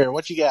room here.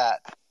 What you got?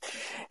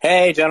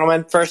 Hey,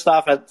 gentlemen. First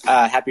off,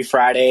 happy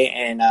Friday,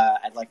 and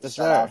I'd like to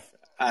start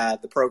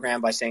off the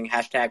program by saying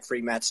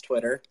 #FreeMats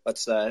Twitter.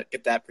 Let's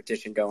get that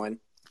petition going.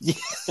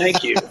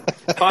 Thank you.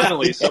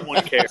 Finally,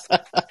 someone cares.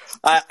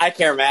 I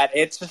care, Matt.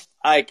 It's just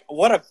like,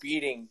 what a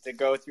beating to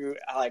go through,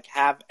 like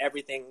have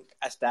everything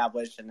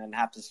established and then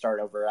have to start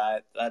over.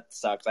 That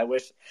sucks. I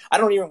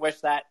don't even wish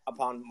that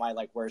upon my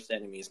worst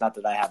enemies. Not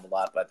that I have a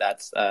lot, but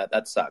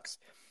that sucks.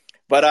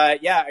 But are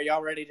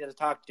y'all ready to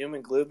talk doom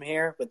and gloom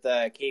here with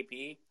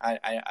KP?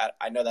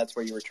 I know that's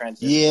where you were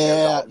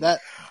transitioning. Yeah,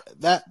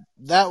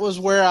 that was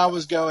where I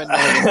was going,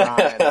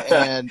 Brian.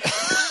 And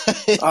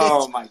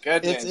oh my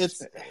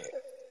goodness,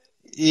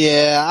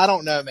 yeah, I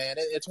don't know, man.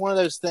 It's one of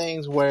those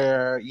things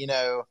where,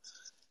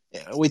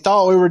 we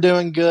thought we were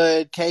doing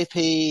good.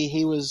 KP,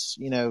 he was,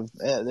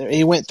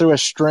 he went through a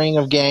string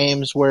of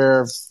games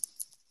where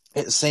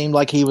it seemed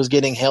like he was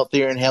getting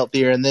healthier and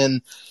healthier. And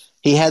then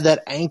he had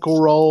that ankle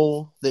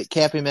roll that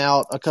kept him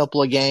out a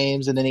couple of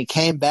games. And then he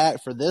came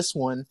back for this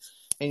one.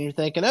 And you're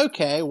thinking,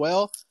 okay,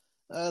 well,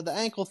 the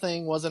ankle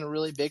thing wasn't a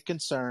really big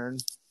concern.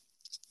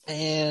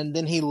 And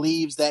then he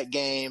leaves that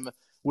game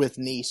with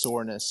knee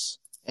soreness.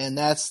 And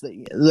that's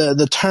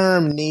the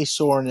term knee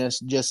soreness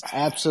just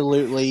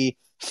absolutely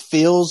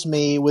fills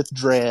me with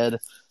dread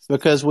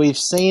because we've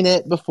seen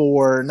it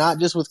before, not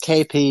just with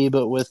KP,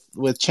 but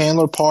with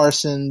Chandler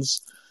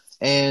Parsons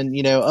and,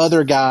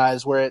 other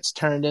guys where it's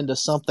turned into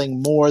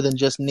something more than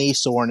just knee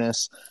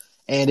soreness.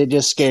 and it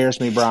just scares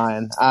me,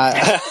 Brian.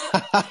 I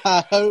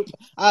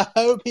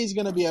hope he's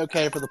going to be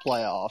okay for the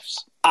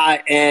playoffs.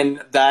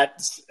 And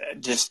that's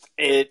just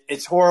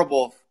it's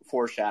horrible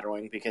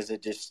foreshadowing because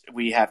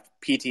we have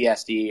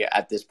PTSD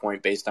at this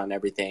point based on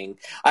everything.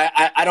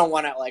 I don't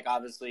want to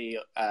obviously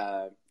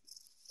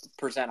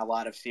present a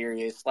lot of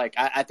serious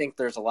I think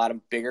there's a lot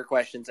of bigger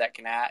questions that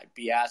can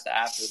be asked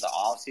after the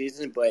off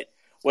season. But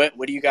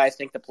what do you guys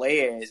think the play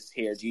is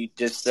here? Do you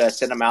just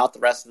send him out the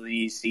rest of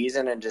the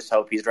season and just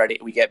hope he's ready?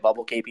 We get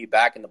Bubble KP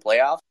back in the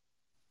playoffs.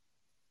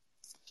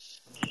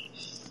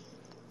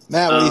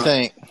 Matt, what do you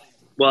think?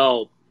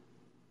 Well,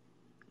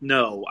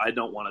 no, I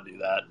don't want to do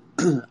that.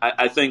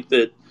 I think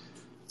that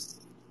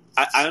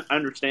I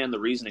understand the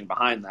reasoning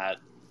behind that.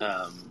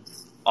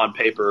 On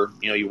paper,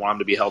 you want him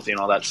to be healthy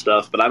and all that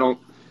stuff, but I don't.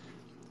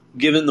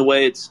 Given the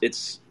way it's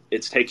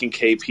taken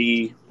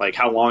KP,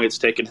 how long it's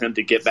taken him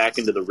to get back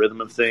into the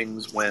rhythm of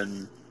things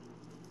when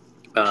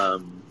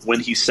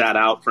he sat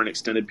out for an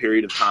extended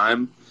period of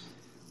time,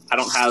 I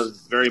don't have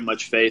very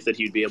much faith that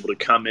he'd be able to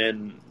come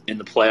in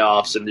the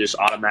playoffs and just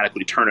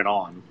automatically turn it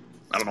on.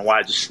 I don't know why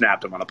I just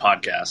snapped him on a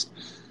podcast,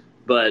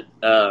 but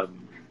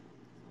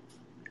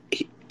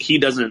he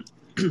doesn't.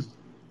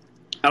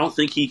 I don't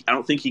think he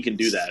can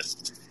do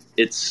that.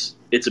 It's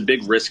a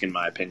big risk in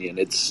my opinion.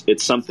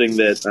 It's something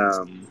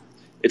that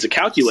it's a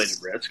calculated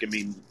risk. I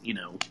mean,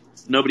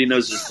 nobody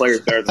knows his players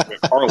better than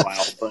Rick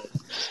Carlisle, but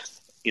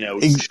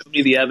show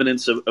me the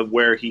evidence of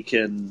where he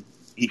can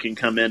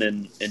come in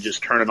and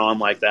just turn it on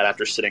like that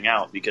after sitting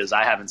out, because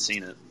I haven't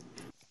seen it.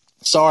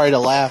 Sorry to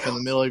laugh in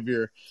the middle of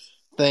your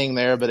thing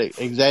there, but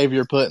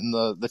Xavier put in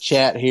the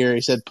chat here,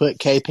 he said put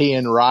KP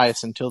in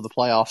Rice until the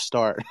playoffs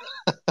start.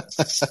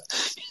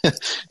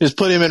 Just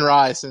put him in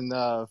Rice and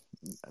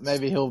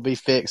maybe he'll be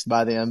fixed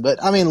by then.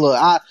 But I mean, look,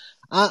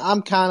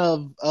 I'm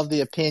kind of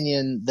the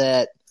opinion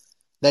that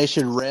they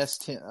should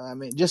rest him. I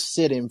mean, just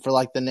sit him for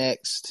the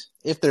next,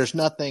 if there's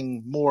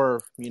nothing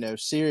more,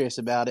 serious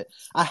about it.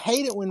 I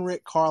hate it when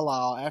Rick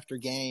Carlisle after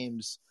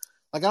games,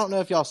 I don't know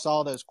if y'all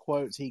saw those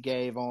quotes he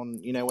gave on,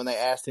 when they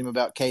asked him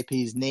about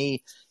KP's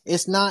knee.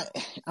 It's not,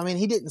 I mean,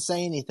 he didn't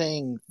say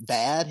anything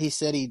bad. He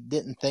said he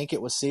didn't think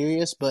it was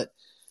serious, but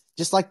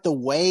just the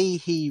way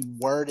he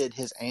worded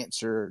his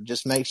answer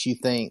just makes you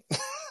think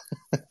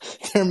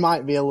there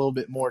might be a little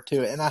bit more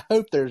to it. And I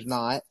hope there's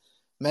not.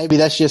 Maybe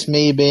that's just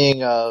me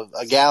being a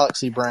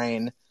galaxy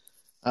brain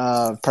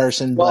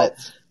person. Well, but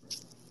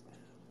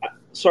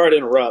sorry to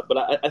interrupt,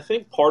 but I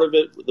think part of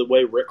it, the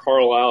way Rick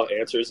Carlisle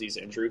answers these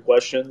injury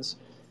questions,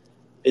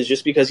 is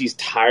just because he's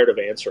tired of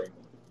answering.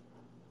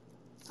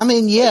 I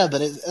mean, yeah,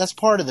 but that's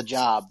part of the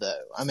job,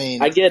 though. I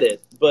mean, I get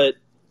it, but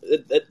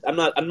I'm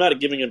not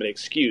giving him an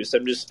excuse.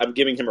 I'm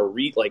giving him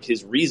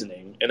his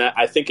reasoning, and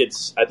I think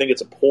it's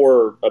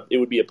it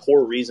would be a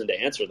poor reason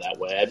to answer that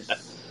way.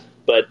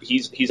 But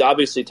he's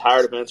obviously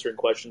tired of answering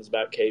questions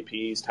about KP.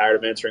 He's tired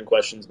of answering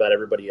questions about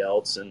everybody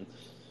else. And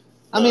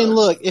I mean,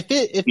 look, if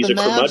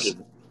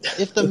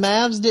the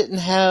Mavs didn't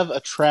have a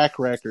track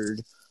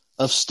record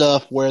of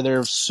stuff where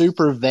they're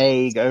super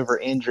vague over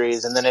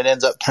injuries and then it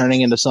ends up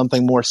turning into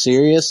something more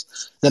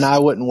serious, then I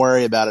wouldn't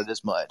worry about it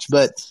as much.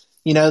 But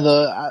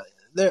I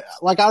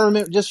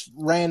remember just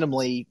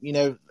randomly,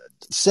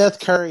 Seth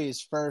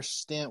Curry's first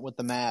stint with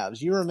the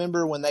Mavs. You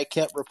remember when they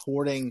kept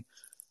reporting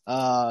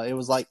it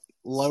was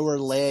lower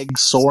leg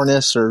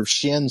soreness or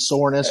shin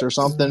soreness or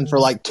something for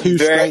 2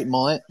 straight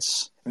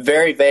months?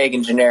 Very vague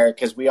and generic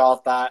because we all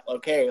thought,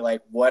 okay,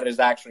 what is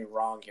actually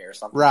wrong here?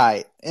 Something.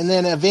 Right. And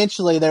then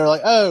eventually they were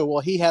like, oh,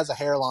 well, he has a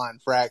hairline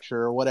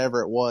fracture or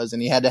whatever it was,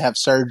 and he had to have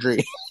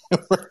surgery.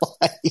 Did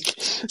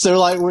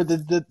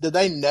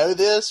they know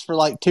this for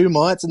 2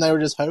 months and they were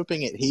just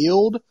hoping it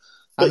healed?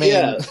 But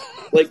yeah,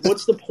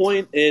 what's the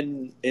point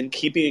in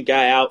keeping a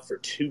guy out for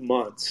 2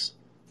 months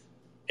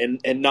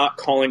and not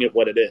calling it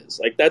what it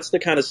is? That's the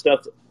kind of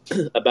stuff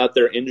about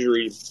their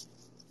injury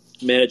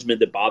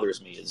management that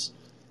bothers me is.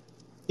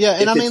 Yeah,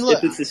 and look,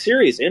 if it's a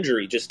serious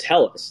injury, just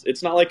tell us.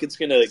 It's not like it's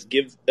going to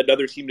give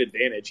another team an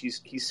advantage.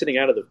 He's sitting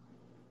out of the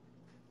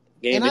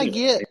game.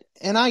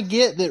 And I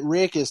get that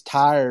Rick is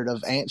tired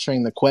of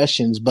answering the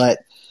questions, but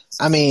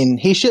I mean,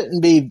 he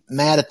shouldn't be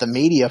mad at the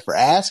media for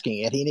asking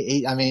it.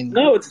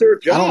 No, it's their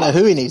job. I don't know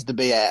who he needs to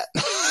be at.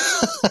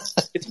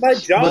 It's my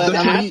job to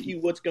ask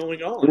you what's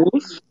going on.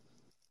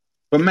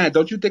 But Matt,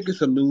 don't you think it's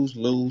a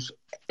lose-lose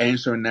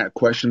answering that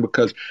question?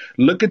 Because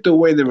look at the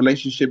way the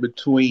relationship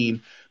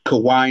between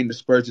Kawhi and the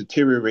Spurs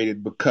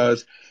deteriorated,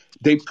 because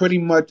they pretty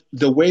much,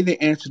 the way they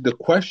answered the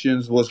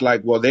questions was they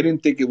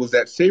didn't think it was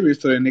that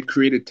serious, so then they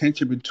created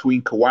tension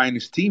between Kawhi and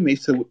his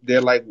teammates. So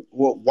they're like,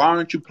 well, why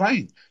aren't you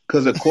playing?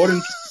 Because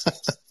according to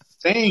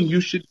saying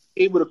you should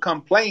be able to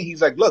come play,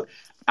 he's like, look,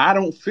 I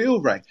don't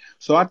feel right.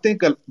 So I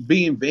think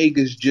being vague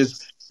is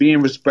just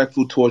being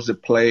respectful towards the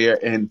player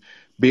and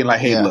being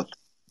like, hey, look,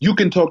 you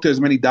can talk to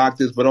as many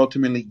doctors, but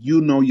ultimately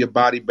you know your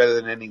body better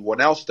than anyone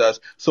else does.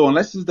 So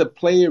unless it's the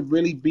player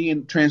really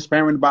being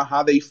transparent about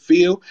how they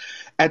feel,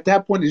 at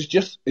that point it's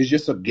just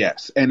a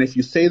guess. And if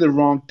you say the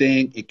wrong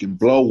thing, it can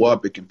blow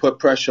up. It can put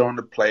pressure on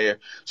the player.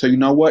 So you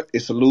know what?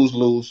 It's a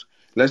lose-lose.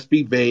 Let's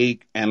be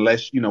vague and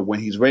let's, when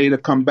he's ready to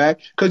come back.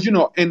 Because,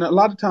 and a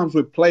lot of times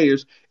with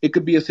players, it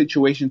could be a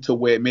situation to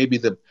where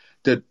maybe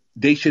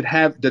they should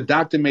have, the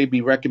doctor may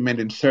be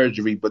recommending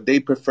surgery, but they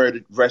prefer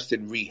to rest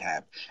in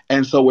rehab.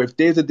 And so if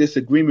there's a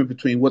disagreement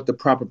between what the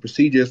proper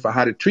procedure is for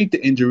how to treat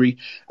the injury,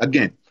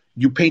 again,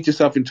 you paint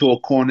yourself into a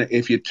corner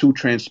if you're too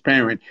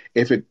transparent.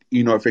 If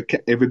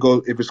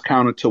it's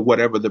counter to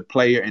whatever the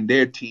player and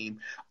their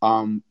team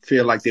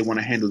feel like they want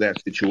to handle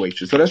that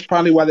situation. So that's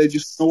probably why they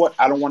just, what,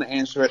 I don't want to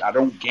answer it. I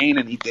don't gain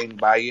anything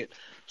by it,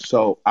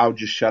 so I'll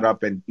just shut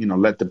up and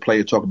let the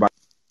player talk about it.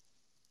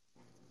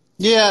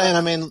 Yeah, and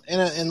I mean,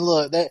 and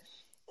look,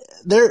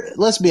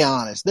 let's be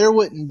honest, there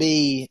wouldn't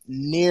be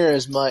near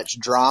as much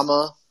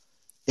drama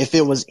if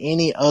it was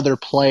any other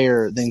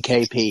player than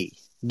KP,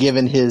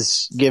 given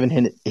his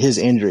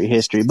injury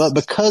history. But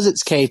because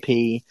it's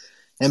KP,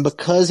 and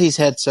because he's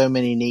had so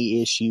many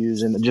knee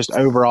issues and just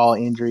overall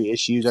injury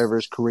issues over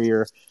his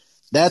career,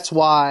 that's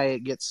why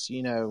it gets,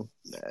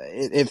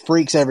 it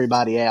freaks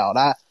everybody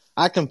out.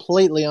 I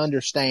completely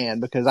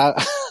understand, because I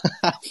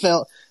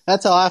felt,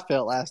 that's how I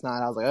felt last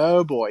night. I was like,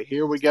 oh boy,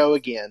 here we go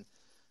again.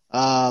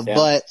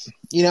 But,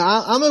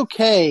 I'm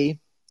okay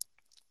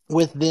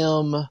with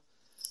them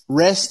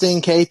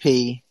resting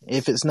KP.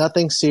 If it's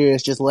nothing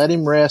serious, just let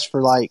him rest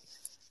for like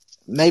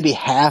maybe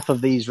half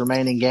of these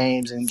remaining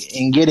games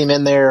and get him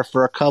in there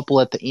for a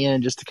couple at the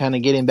end, just to kind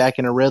of get him back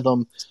in a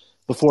rhythm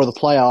before the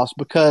playoffs.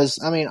 Because,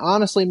 I mean,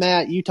 honestly,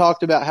 Matt, you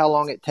talked about how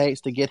long it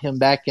takes to get him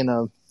back in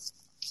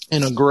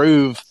a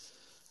groove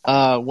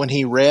when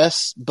he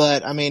rests.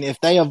 But, I mean,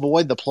 if they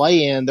avoid the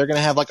play-in, they're going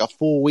to have like a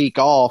full week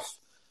off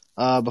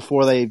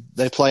before they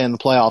play in the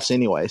playoffs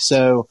anyway.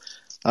 So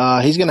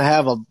he's going to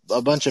have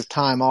a bunch of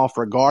time off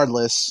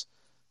regardless.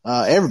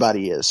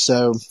 Everybody is.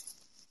 So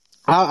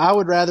I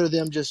would rather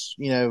them just,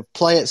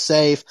 play it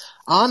safe.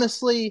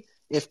 Honestly,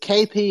 if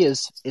KP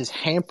is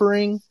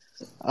hampering,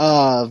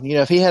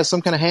 if he has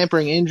some kind of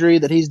hampering injury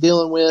that he's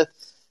dealing with,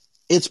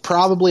 it's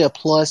probably a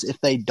plus if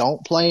they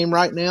don't play him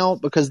right now,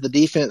 because the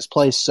defense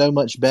plays so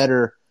much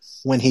better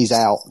when he's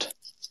out.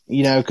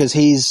 Because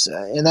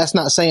and that's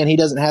not saying he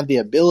doesn't have the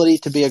ability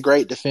to be a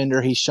great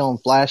defender. He's shown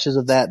flashes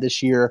of that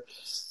this year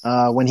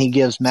when he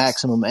gives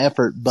maximum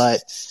effort.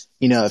 But,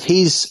 if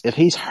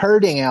he's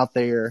hurting out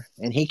there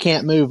and he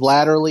can't move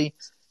laterally,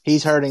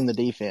 he's hurting the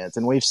defense.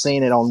 And we've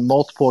seen it on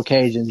multiple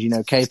occasions.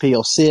 KP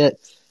will sit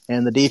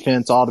and the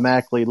defense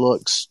automatically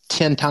looks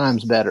 10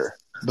 times better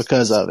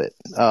because of it.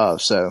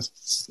 So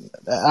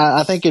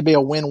I think it'd be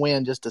a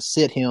win-win just to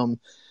sit him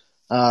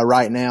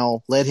right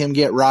now, let him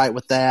get right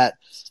with that.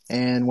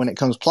 And when it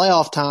comes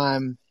playoff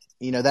time,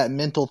 that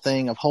mental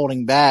thing of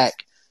holding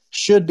back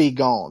should be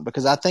gone,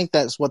 because I think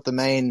that's what the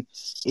main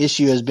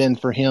issue has been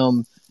for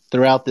him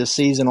throughout this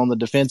season on the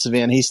defensive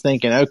end. He's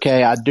thinking,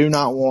 okay, I do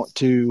not want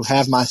to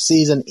have my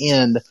season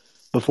end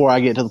before I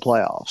get to the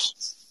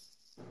playoffs.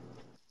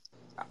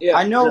 Yeah,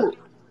 I know.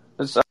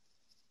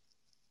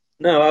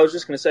 No, I was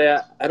just going to say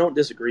I don't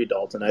disagree,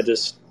 Dalton. I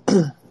just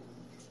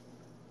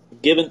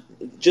given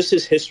just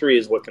his history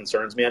is what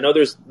concerns me. I know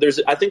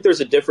I think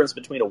there's a difference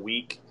between a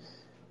week,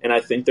 and I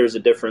think there's a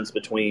difference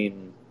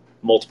between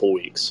multiple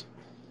weeks.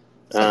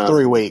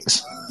 3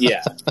 weeks.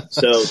 Yeah.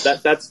 So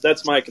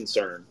that's my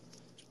concern.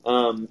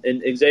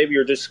 And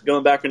Xavier, just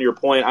going back on your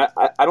point,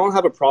 I don't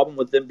have a problem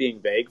with them being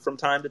vague from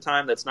time to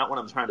time. That's not what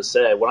I'm trying to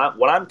say.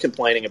 What I'm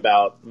complaining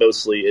about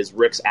mostly is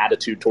Rick's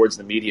attitude towards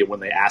the media when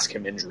they ask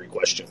him injury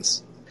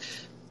questions.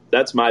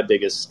 That's my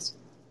biggest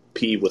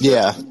peeve with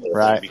him,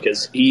 right?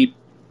 Because he's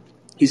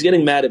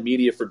getting mad at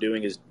media for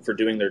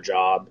doing their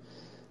job,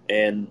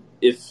 and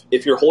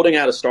if you're holding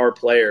out a star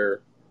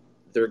player,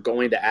 they're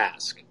going to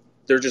ask.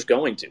 They're just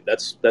going to.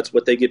 That's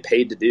what they get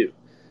paid to do.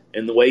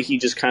 And the way he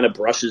just kind of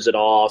brushes it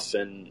off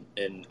and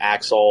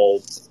acts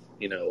all,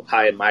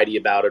 high and mighty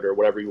about it, or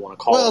whatever you want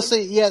to call it. Well,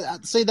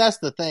 see, that's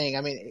the thing.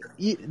 I mean,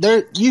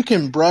 you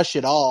can brush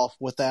it off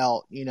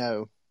without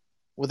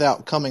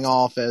coming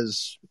off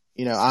as,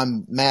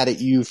 I'm mad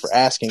at you for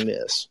asking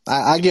this.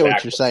 I get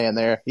what you're saying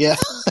there. Yeah.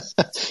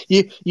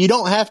 You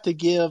don't have to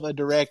give a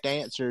direct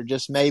answer.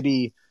 Just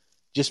maybe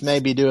do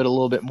it a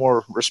little bit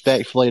more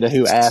respectfully to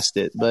who asked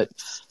it. But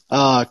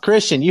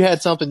Christian, you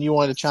had something you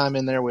wanted to chime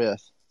in there with.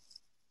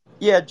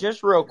 Yeah,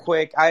 just real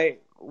quick.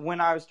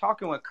 When I was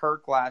talking with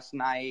Kirk last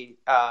night,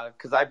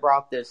 because I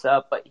brought this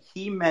up, but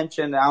he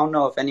mentioned, I don't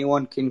know if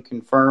anyone can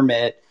confirm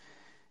it,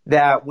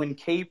 that when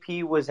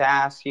KP was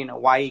asked,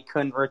 why he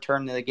couldn't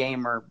return to the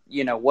game, or,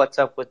 what's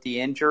up with the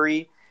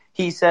injury,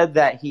 he said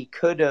that he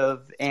could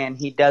have, and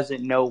he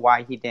doesn't know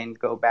why he didn't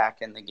go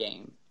back in the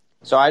game.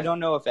 So I don't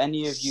know if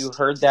any of you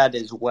heard that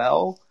as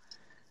well,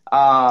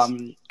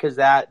 because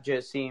that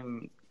just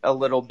seemed a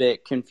little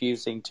bit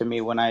confusing to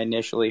me when I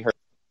initially heard.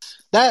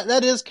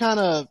 That is kind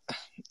of.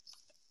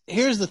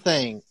 Here's the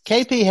thing: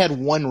 KP had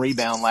 1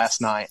 rebound last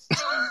night.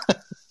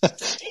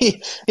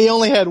 He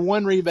only had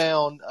 1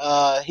 rebound.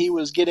 He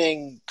was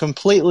getting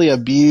completely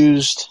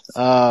abused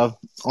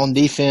on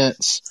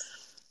defense.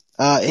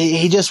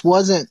 He just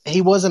wasn't.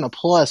 He wasn't a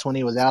plus when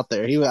he was out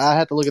there. I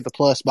had to look at the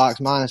plus box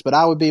minus, but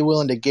I would be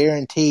willing to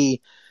guarantee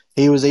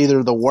he was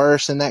either the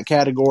worst in that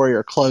category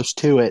or close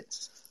to it,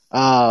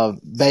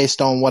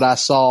 based on what I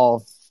saw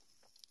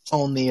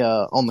on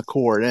the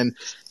court. And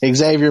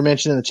Xavier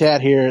mentioned in the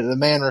chat here, the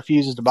man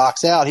refuses to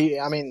box out.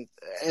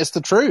 It's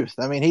the truth.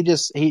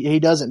 He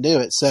doesn't do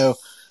it. So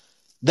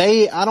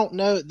I don't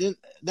know.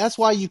 That's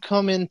why you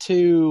come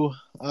into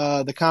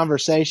the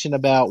conversation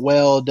about,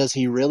 well, does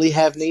he really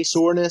have knee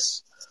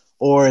soreness,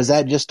 or is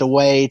that just a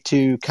way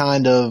to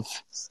kind of,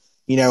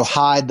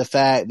 hide the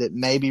fact that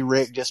maybe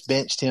Rick just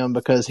benched him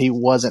because he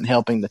wasn't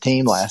helping the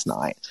team last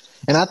night?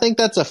 And I think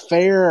that's a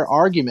fair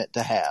argument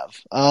to have.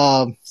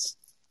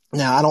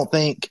 Now, I don't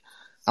think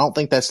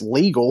that's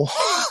legal.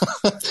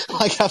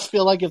 I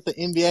feel like if the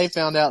NBA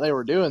found out they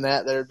were doing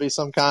that, there'd be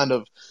some kind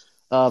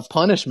of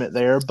punishment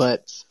there.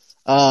 But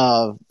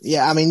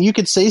you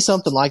could see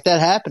something like that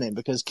happening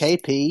because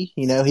KP,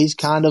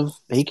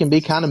 he can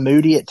be kind of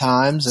moody at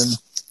times,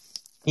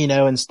 and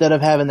instead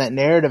of having that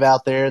narrative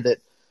out there that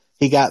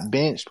he got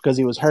benched because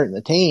he was hurting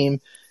the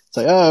team, it's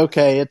like, oh,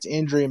 okay, it's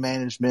injury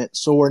management,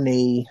 sore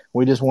knee.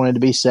 We just wanted to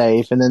be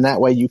safe. And then that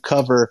way you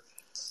cover,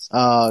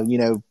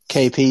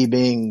 KP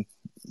being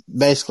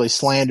basically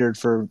slandered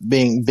for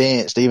being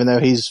benched, even though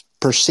he's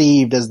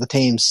perceived as the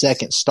team's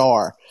second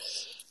star.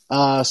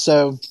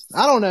 So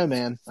I don't know,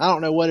 man. I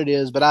don't know what it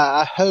is, but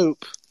I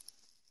hope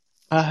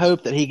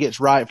that he gets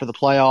right for the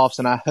playoffs,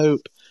 and I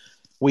hope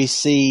we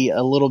see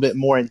a little bit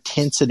more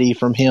intensity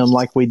from him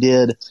like we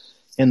did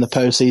in the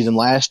postseason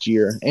last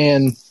year.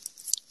 And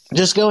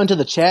just go into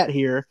the chat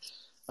here.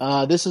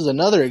 This is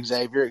another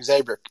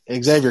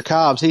Xavier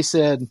Cobbs. He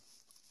said,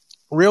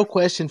 real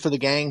question for the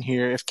gang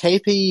here. If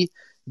KP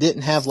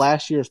didn't have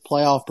last year's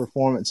playoff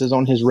performances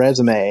on his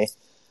resume,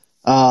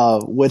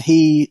 would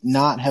he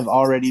not have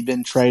already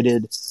been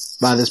traded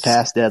by this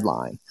past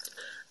deadline?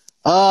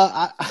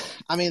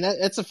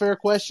 That's a fair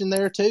question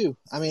there too.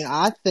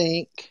 I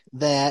think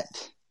that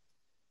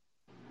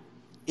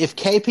if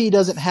KP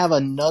doesn't have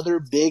another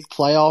big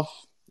playoff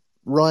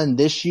run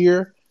this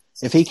year,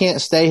 if he can't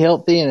stay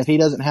healthy and if he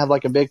doesn't have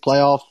like a big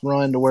playoff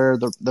run to where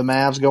the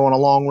Mavs go on a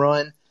long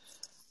run,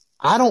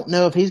 I don't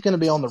know if he's going to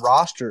be on the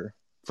roster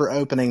for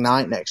opening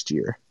night next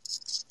year.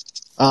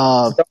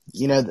 That's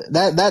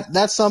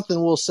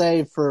something we'll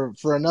save for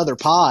another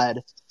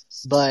pod.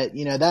 But,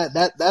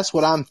 that's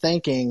what I'm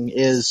thinking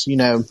is,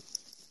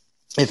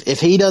 if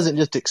he doesn't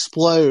just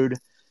explode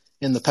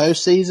in the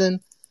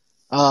postseason,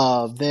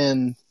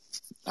 then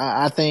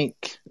I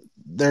think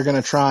they're going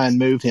to try and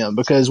move him,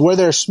 because where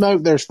there's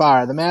smoke, there's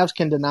fire. The Mavs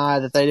can deny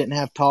that they didn't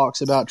have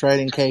talks about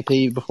trading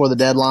KP before the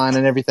deadline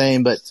and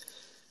everything, but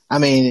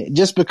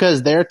just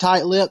because they're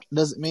tight-lipped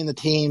doesn't mean the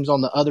teams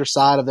on the other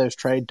side of those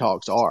trade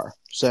talks are.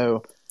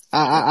 So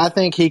I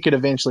think he could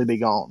eventually be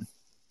gone.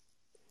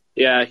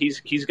 Yeah,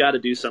 he's got to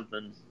do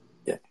something.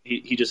 Yeah,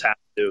 he just has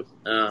to.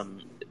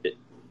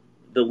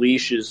 The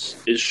leash is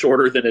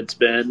shorter than it's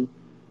been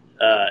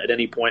at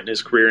any point in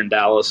his career in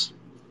Dallas,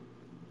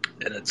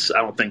 and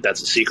I don't think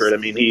that's a secret.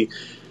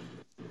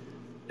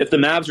 If the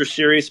Mavs are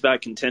serious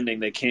about contending,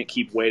 they can't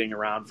keep waiting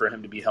around for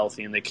him to be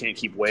healthy, and they can't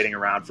keep waiting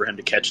around for him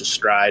to catch his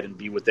stride and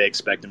be what they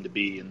expect him to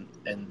be.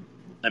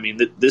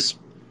 This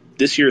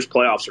year's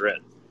playoffs are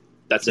it.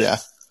 That's it. Yeah.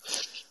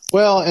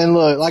 Well, and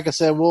look, like I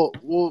said,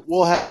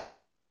 we'll have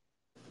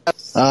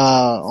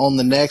on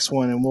the next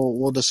one, and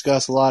we'll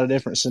discuss a lot of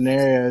different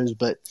scenarios.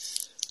 But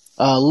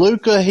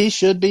Luka, he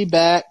should be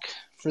back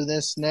for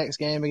this next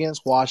game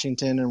against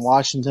Washington, and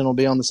Washington will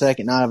be on the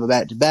second night of a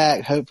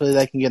back-to-back. Hopefully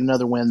they can get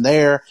another win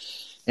there,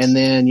 and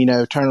then,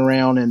 turn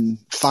around and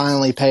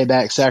finally pay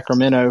back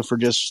Sacramento for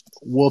just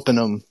whooping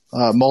them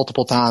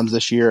multiple times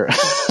this year,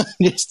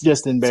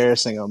 just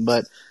embarrassing them.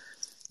 But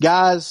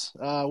guys,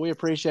 we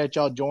appreciate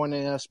y'all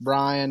joining us.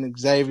 Brian,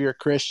 Xavier,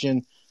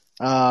 Christian,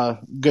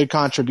 good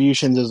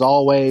contributions as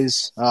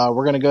always.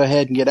 We're going to go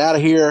ahead and get out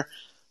of here,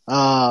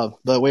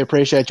 but we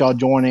appreciate y'all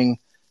joining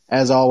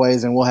as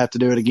always, and we'll have to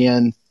do it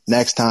again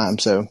next time.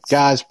 So,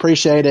 guys,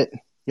 appreciate it.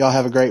 Y'all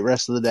have a great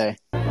rest of the day.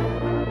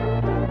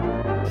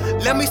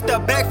 Let me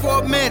step back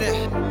for a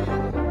minute.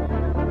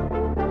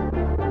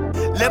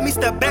 Let me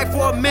step back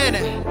for a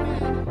minute.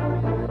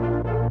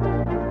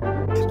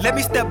 Let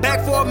me step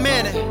back for a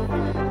minute.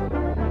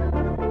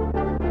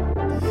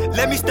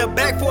 Let me step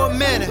back for a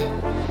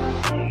minute.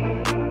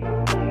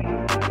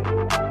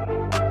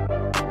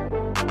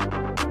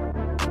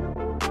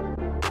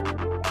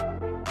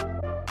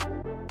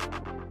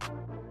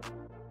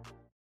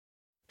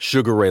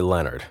 Sugar Ray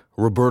Leonard,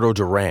 Roberto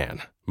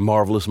Duran,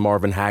 Marvelous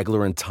Marvin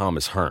Hagler, and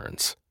Thomas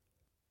Hearns.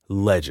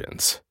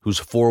 Legends, whose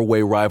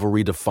four-way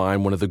rivalry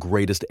defined one of the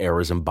greatest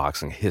eras in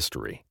boxing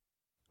history.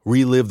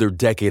 Relive their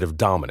decade of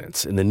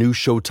dominance in the new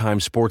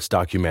Showtime sports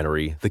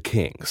documentary, The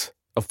Kings,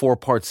 a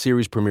 4-part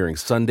series premiering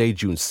Sunday,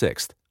 June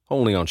 6th,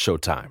 only on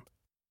Showtime.